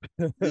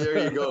you.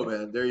 There you go,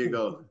 man. There you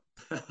go.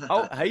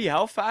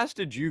 How fast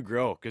did you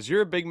grow? Because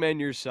you're a big man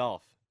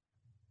yourself.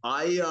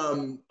 I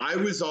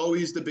was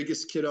always the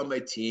biggest kid on my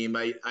team.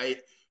 I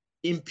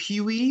in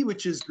Pee Wee,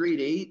 which is grade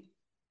 8,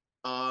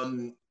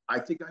 I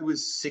think I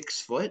was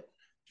 6 foot.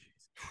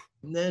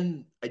 And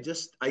then I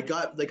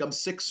got like I'm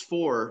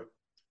 6'4".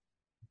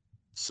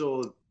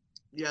 So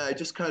yeah, I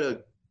just kind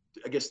of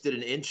I guess did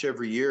an inch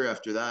every year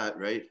after that,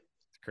 right?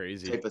 It's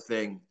crazy. Type of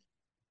thing.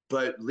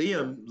 But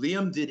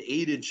Liam did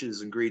 8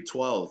 inches in grade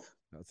 12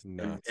 That's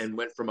nuts. and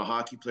went from a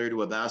hockey player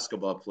to a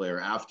basketball player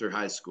after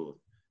high school.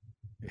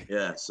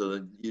 Yeah,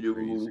 so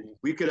Crazy.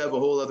 we could have a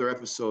whole other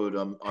episode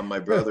on my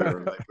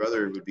brother. My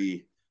brother would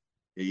be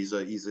he's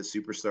a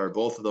superstar.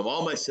 Both of them,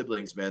 all my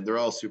siblings, man, they're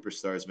all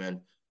superstars, man.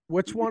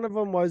 Which one of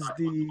them was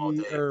All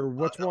day. or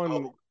which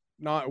one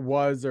not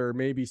was or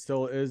maybe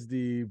still is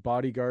the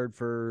bodyguard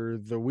for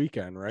the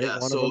weekend, right? Yeah,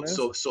 One of them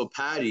is? so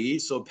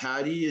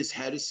Patty is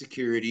head of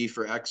security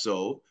for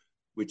EXO,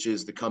 which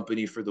is the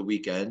company for the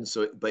weekend.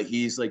 So but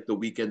he's like the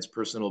weekend's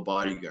personal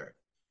bodyguard.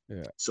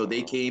 Yeah. So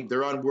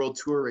they're on world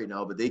tour right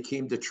now, but they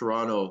came to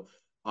Toronto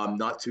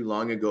not too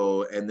long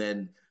ago. And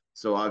then,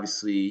 so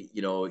obviously,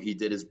 he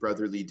did his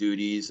brotherly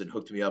duties and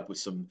hooked me up with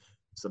some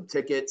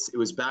tickets. It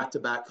was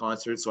back-to-back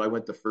concerts. So I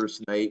went the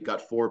first night,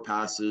 got 4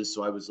 passes.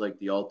 So I was like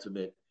the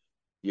ultimate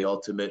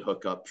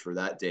hookup for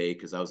that day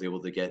because I was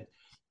able to get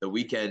the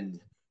weekend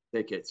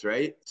tickets,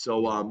 right?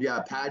 So yeah,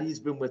 Patty's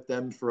been with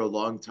them for a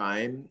long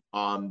time.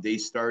 They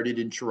started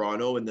in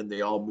Toronto and then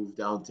they all moved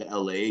down to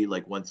LA,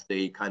 like once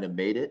they kind of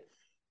made it.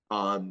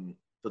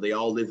 So they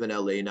all live in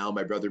LA now.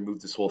 My brother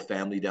moved his whole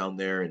family down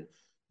there, and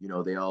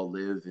they all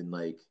live in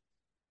like,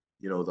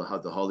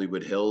 the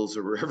Hollywood Hills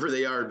or wherever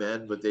they are,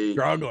 man. But they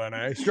Struggling,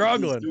 eh? he's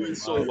Struggling. doing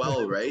so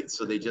well, right?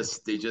 So they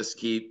just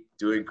keep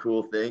doing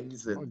cool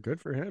things Oh, and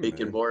good for him.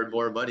 making man. more and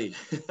more money.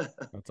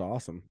 That's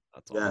awesome.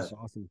 That's Yeah. awesome. That's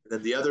awesome.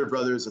 And the other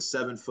brother is a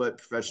 7-foot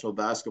professional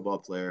basketball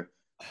player.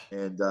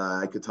 And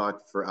I could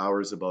talk for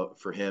hours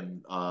for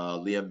him,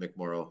 Liam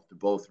McMorrow. They're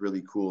both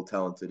really cool,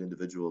 talented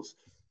individuals.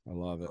 I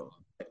love it.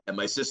 And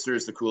my sister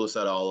is the coolest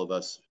out of all of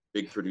us.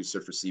 Big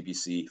producer for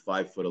CBC,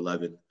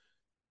 5'11",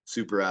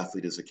 super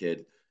athlete as a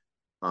kid.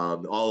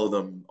 All of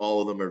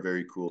them are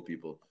very cool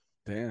people.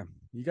 Damn.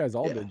 You guys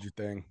all Yeah. did your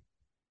thing.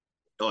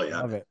 Oh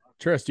yeah. Love it.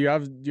 Tris, do you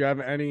have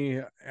any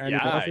Yeah,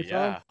 questions?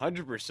 yeah,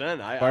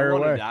 100%. I Fire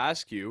wanted away. to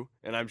ask you,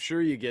 and I'm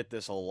sure you get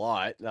this a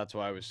lot. That's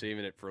why I was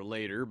saving it for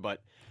later.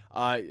 But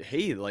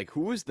hey, like,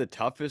 who was the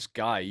toughest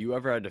guy you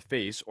ever had to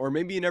face, or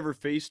maybe you never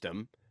faced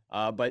him?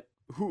 But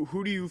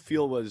who do you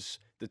feel was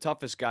the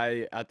toughest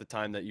guy at the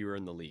time that you were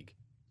in the league?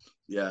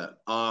 Yeah.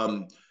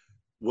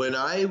 When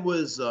I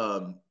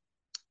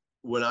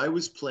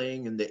was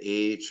playing in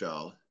the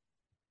AHL,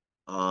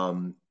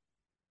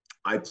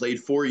 I played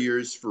 4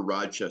 years for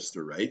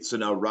Rochester, right? So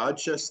now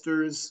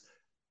Rochester's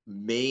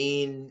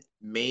main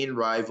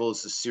rival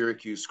is the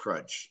Syracuse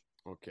Crunch.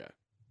 Okay.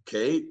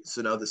 Okay,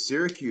 so now the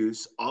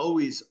Syracuse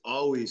always,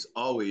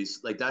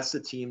 like that's the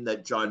team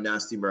that John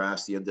Nasty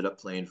Morasti ended up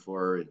playing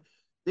for, and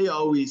they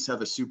always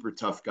have a super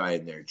tough guy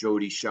in there.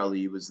 Jody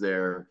Shelley was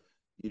there,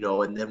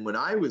 and then when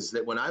I was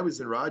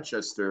in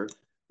Rochester,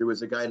 there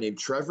was a guy named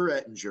Trevor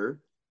Ettinger,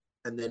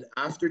 and then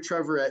after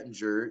Trevor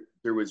Ettinger,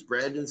 there was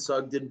Brandon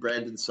Sugden,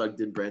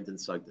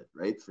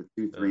 right, for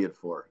 2, 3, and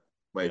 4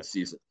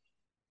 season.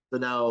 So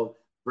now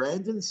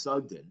Brandon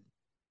Sugden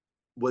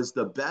was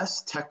the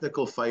best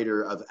technical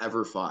fighter I've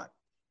ever fought.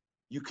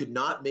 You could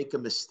not make a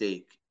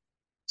mistake.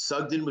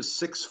 Sugden was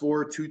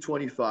 6'4",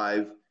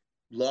 225,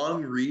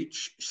 long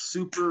reach,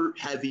 super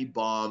heavy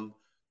bomb,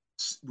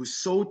 was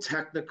so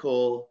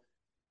technical.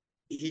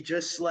 He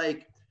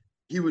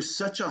was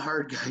such a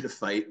hard guy to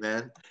fight,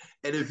 man.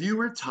 And if you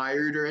were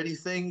tired or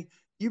anything,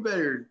 you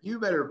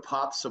better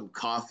pop some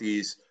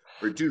coffees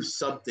or do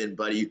something,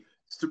 buddy.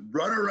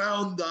 Run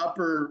around the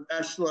upper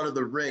echelon of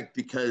the rink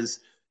because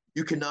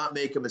you cannot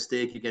make a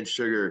mistake against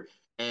Sugar.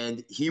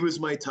 And he was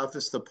my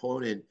toughest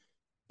opponent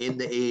in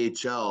the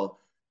AHL.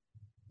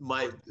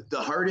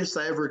 The hardest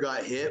I ever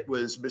got hit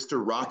was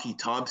Mr. Rocky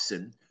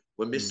Thompson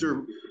when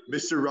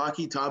Mr.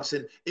 Rocky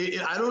Thompson.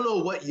 I don't know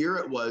what year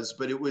it was,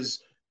 but it was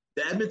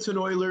the Edmonton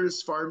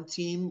Oilers farm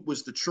team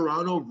was the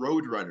Toronto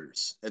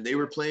Roadrunners, and they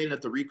were playing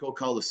at the Ricoh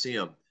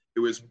Coliseum. It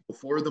was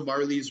before the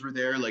Marlies were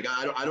there. Like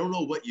I don't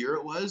know what year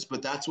it was,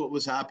 but that's what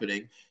was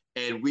happening.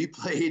 And we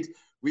played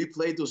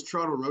those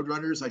Toronto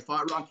Roadrunners. I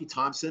fought Rocky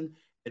Thompson,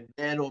 and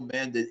man, oh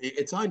man,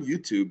 it's on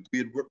YouTube. We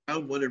had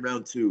round 1 and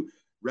round 2.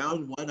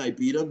 Round 1, I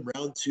beat him.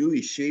 Round 2,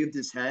 he shaved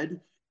his head,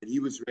 and he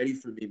was ready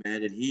for me,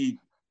 man. And he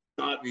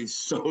got me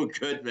so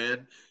good,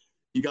 man.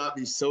 He got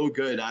me so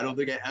good. I don't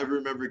think I ever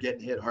remember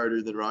getting hit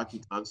harder than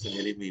Rocky Thompson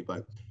hitting me.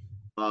 But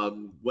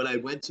when I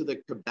went to the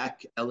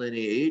Quebec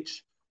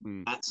LNAH,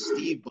 at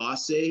Steve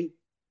Bosse,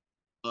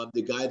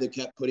 the guy that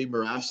kept putting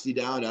Morasti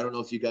down. I don't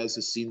know if you guys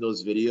have seen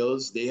those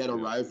videos. They had a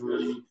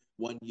rivalry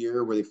one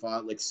year where they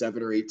fought like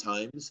 7 or 8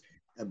 times,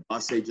 and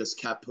Bosse just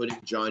kept putting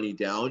Johnny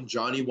down.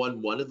 Johnny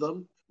won one of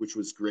them, which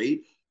was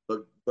great,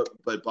 but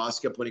Bosse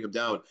kept putting him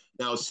down.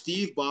 Now,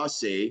 Steve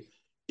Bosse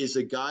is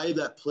a guy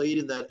that played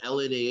in that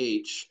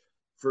LNAH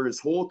for his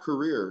whole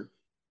career,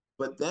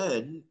 but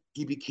then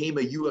he became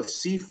a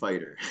UFC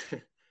fighter,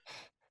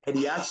 and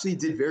he actually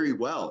did very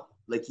well.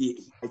 Like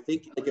I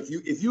think like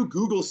if you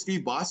Google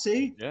Steve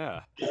Bosse,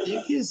 yeah, I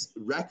think his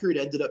record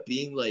ended up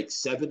being like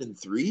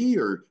 7-3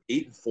 or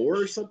 8-4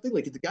 or something.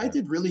 Like the guy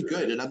did really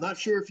good, and I'm not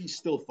sure if he's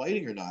still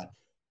fighting or not.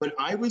 But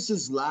I was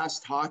his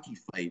last hockey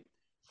fight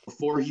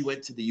before he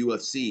went to the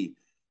UFC,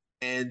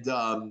 and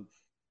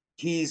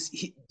he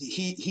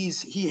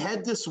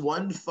had this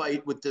one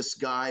fight with this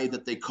guy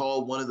that they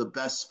call one of the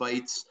best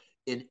fights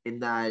in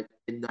that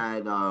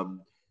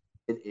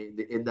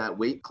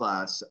weight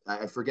class.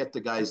 I forget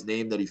the guy's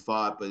name that he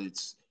fought, but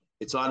it's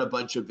on a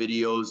bunch of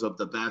videos of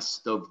the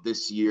best of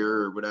this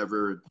year or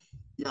whatever.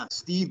 Yeah,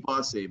 Steve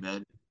Bosse,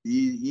 man.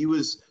 He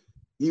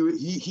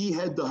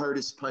had the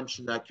hardest punch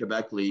in that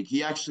Quebec league.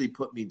 He actually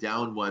put me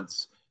down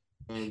once,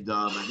 and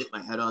I hit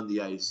my head on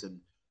the ice, and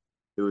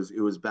it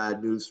was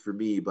bad news for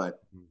me.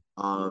 But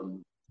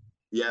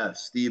yeah,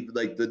 Steve,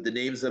 like the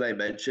names that I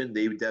mentioned,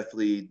 they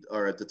definitely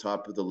are at the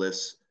top of the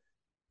list.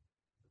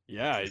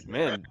 Yeah,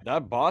 man,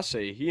 that Bosse,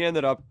 he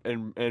ended up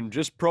and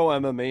just pro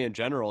MMA in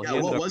general. Yeah,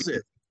 what was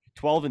it?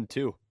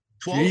 12-2.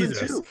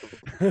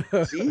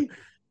 12-2. See,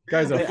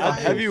 Guy's a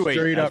heavyweight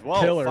straight as up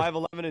well, killer.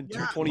 5'11" and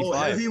 225. Oh,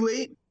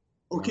 heavyweight.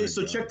 Okay, Oh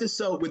so check this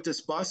out with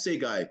this Bosse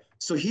guy.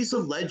 So he's a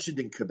legend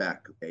in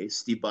Quebec. Okay,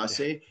 Steve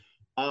Bosse.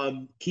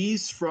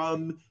 He's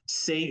from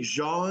Saint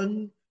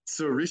Jean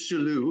sur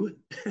Richelieu,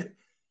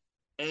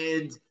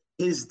 and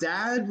his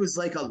dad was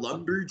like a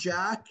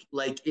lumberjack,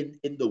 like in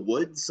the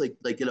woods, like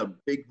in a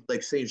big,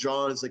 like Saint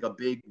Jean is like a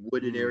big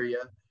wooded area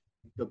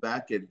in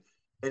Quebec,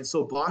 and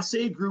so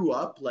Bosse grew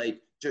up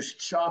like just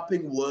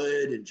chopping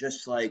wood and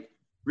just like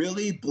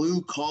really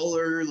blue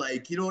collar,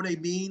 like you know what I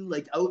mean,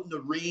 like out in the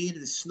rain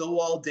and the snow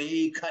all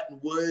day cutting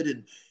wood,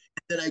 and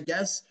then I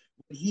guess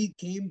when he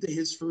came to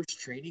his first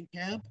training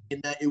camp,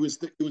 in that it was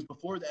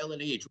before the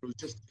LNH, when it was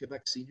just the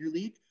Quebec Senior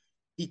League,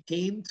 he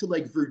came to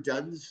like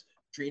Verdun's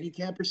training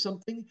camp or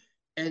something.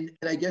 And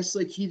I guess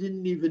like he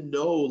didn't even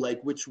know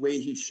like which way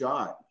he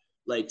shot,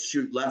 like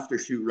shoot left or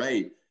shoot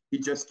right. He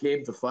just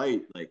came to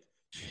fight. Like,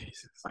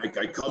 Jesus.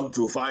 I come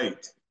to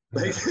fight.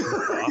 Like,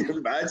 can you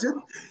imagine?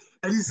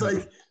 And he's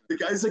like, the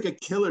guy's like a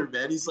killer,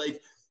 man. He's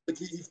like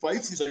he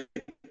fights. He's like,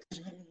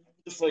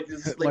 just like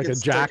it's like a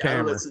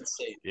jackhammer. It's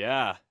insane.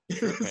 Yeah,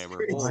 hammer.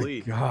 Oh my Holy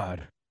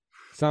God.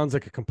 Sounds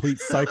like a complete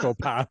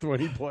psychopath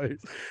when he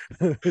plays.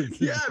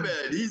 Yeah,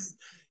 man.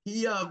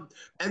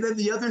 And then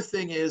the other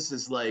thing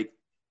is like,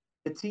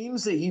 the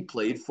teams that he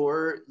played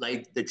for,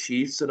 like the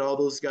Chiefs and all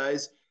those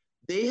guys,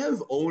 they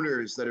have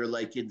owners that are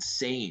like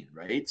insane,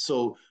 right?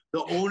 So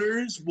the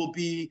owners will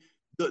be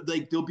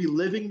like they'll be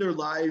living their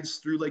lives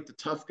through like the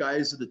tough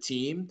guys of the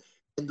team,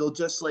 and they'll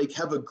just like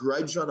have a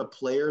grudge on a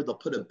player. They'll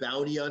put a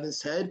bounty on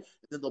his head, and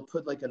then they'll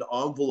put like an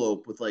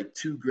envelope with like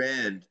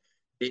 $2,000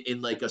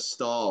 in like a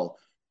stall,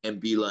 and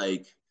be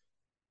like,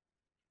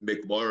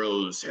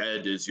 McMorrow's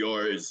head is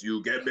yours.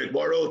 You get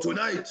McMorrow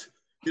tonight.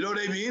 You know what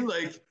I mean?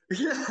 Like,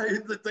 yeah,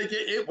 like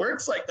it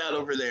works like that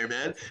over there,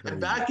 man.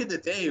 And back in the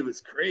day, it was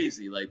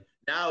crazy. Like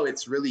now,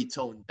 it's really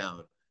toned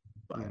down.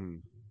 But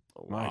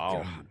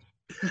wow,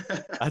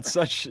 those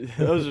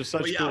are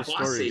such cool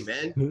stories,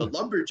 man. A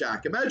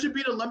lumberjack. Imagine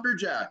being a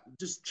lumberjack,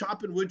 just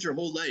chopping wood your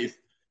whole life,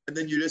 and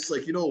then you're just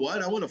like, you know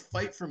what? I want to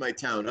fight for my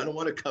town. I don't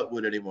want to cut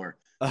wood anymore.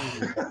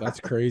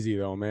 That's crazy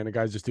though, man. The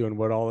guy's just doing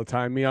wood all the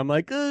time. Me, I'm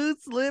like, oh,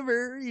 it's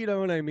liver. You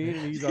know what I mean?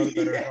 And he's out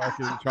there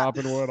fucking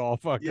chopping wood all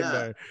fucking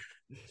day.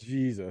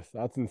 Jesus,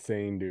 that's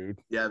insane,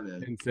 dude. Yeah,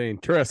 man. Insane.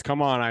 Tris, come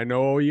on. I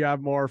know you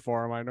have more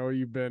for him. I know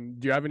you've been.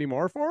 Do you have any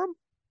more for him?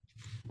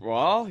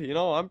 Well,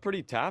 I'm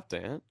pretty tapped,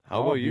 Ant.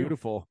 How about you?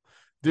 Beautiful.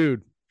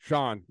 Dude,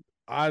 Sean,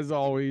 as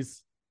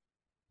always,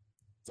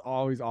 it's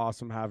always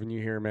awesome having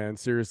you here, man.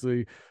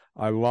 Seriously,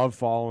 I love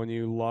following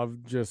you.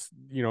 Love just,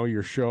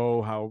 your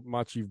show, how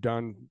much you've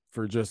done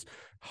for just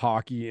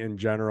hockey in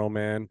general,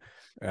 man.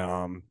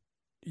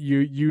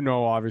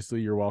 Obviously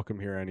you're welcome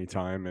here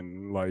anytime.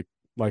 And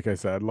like I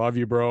said, love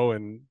you, bro,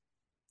 and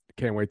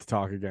can't wait to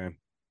talk again.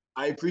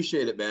 I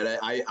appreciate it, man.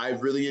 I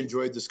really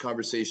enjoyed this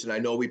conversation. I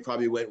know we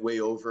probably went way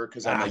over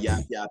because I'm a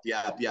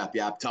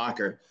yap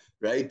talker,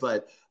 right?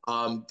 But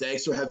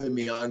thanks for having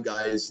me on,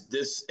 guys.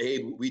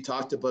 Hey, we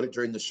talked about it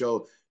during the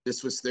show.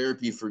 This was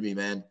therapy for me,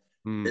 man.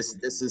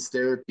 This is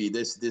therapy.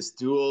 This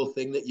dual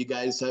thing that you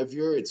guys have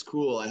here, it's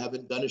cool. I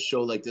haven't done a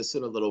show like this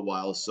in a little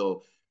while,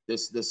 so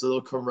this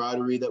little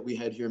camaraderie that we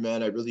had here,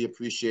 man, I really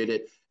appreciate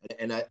it.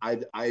 And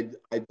I'd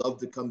love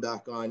to come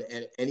back on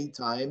at any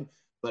time.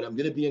 But I'm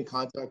going to be in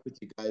contact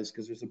with you guys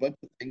because there's a bunch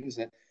of things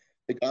that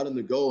I got on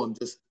the go. I'm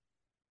just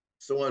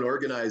so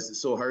unorganized.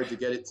 It's so hard to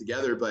get it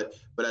together. But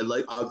I'd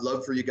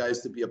love for you guys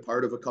to be a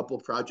part of a couple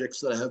of projects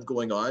that I have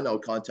going on. I'll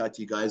contact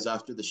you guys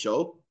after the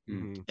show.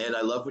 And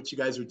I love what you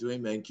guys are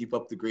doing, man. Keep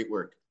up the great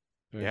work.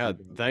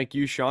 Thank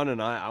you, Sean.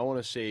 And I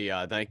want to say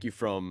thank you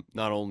from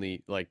not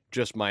only like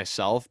just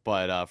myself,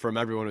 but from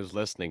everyone who's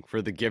listening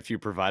for the gift you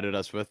provided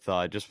us with,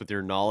 just with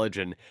your knowledge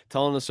and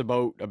telling us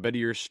about a bit of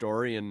your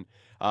story and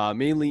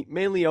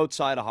mainly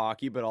outside of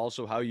hockey, but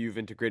also how you've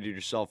integrated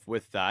yourself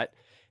with that.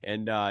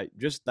 And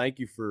just thank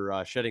you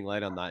for shedding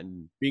light on that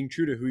and being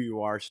true to who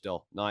you are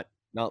still, not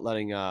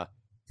letting a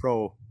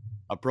pro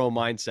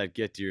mindset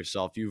get to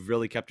yourself. You've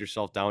really kept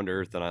yourself down to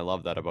earth, and I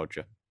love that about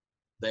you.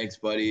 Thanks,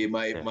 buddy.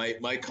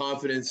 My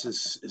confidence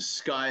is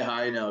sky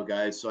high now,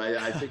 guys. So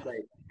I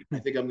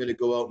think I'm going to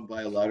go out and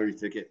buy a lottery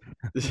ticket.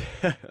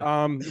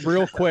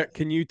 Real quick,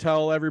 can you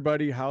tell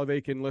everybody how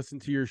they can listen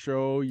to your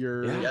show?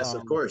 Yes,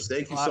 of course.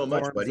 Thank you so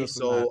much, buddy.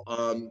 So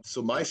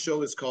my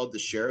show is called The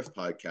Sheriff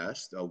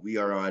Podcast. We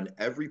are on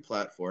every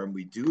platform.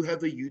 We do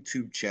have a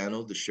YouTube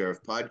channel, The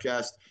Sheriff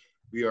Podcast.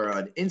 We are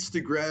on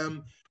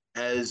Instagram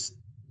as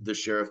The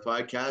Sheriff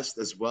Podcast,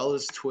 as well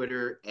as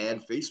Twitter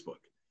and Facebook.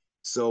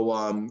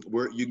 So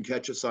you can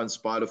catch us on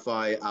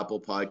Spotify, Apple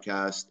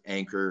Podcast,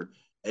 Anchor,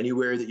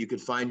 anywhere that you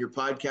could find your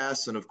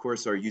podcasts, and of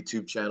course our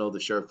YouTube channel, The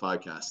Sheriff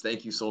Podcast.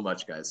 Thank you so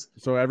much, guys.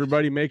 So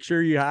everybody, make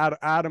sure you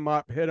add him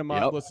up, hit him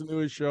up, listen to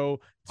his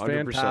show. It's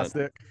 100%.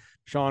 Fantastic.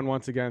 Sean,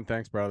 once again,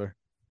 thanks, brother.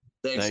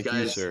 Thanks, Thank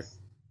guys. you, sir.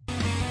 I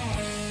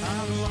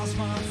lost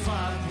my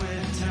fight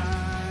with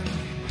time.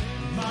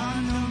 My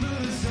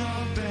numbers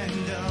up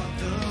and up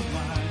the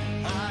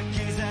line. I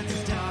gaze at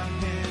the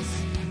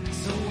darkness,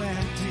 so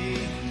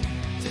empty.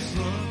 Just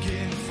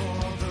looking for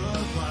the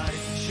light.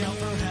 Shout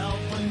for help,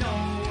 but no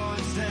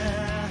one's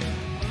there.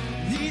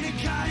 Need a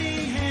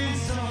guiding hand,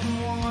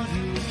 someone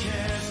who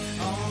cares.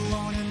 All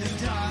alone in the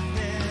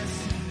darkness,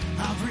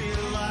 I've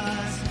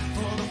realized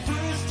for the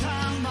first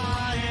time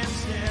I am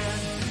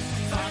scared.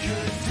 If I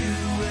could do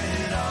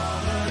it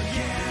all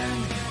again,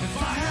 if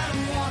I had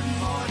one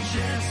more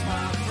chance,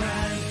 my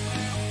friend,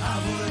 I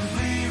would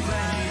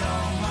rewrite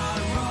all my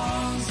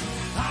wrongs.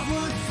 I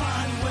would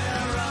find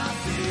where I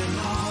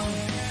belong.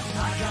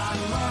 I got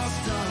love.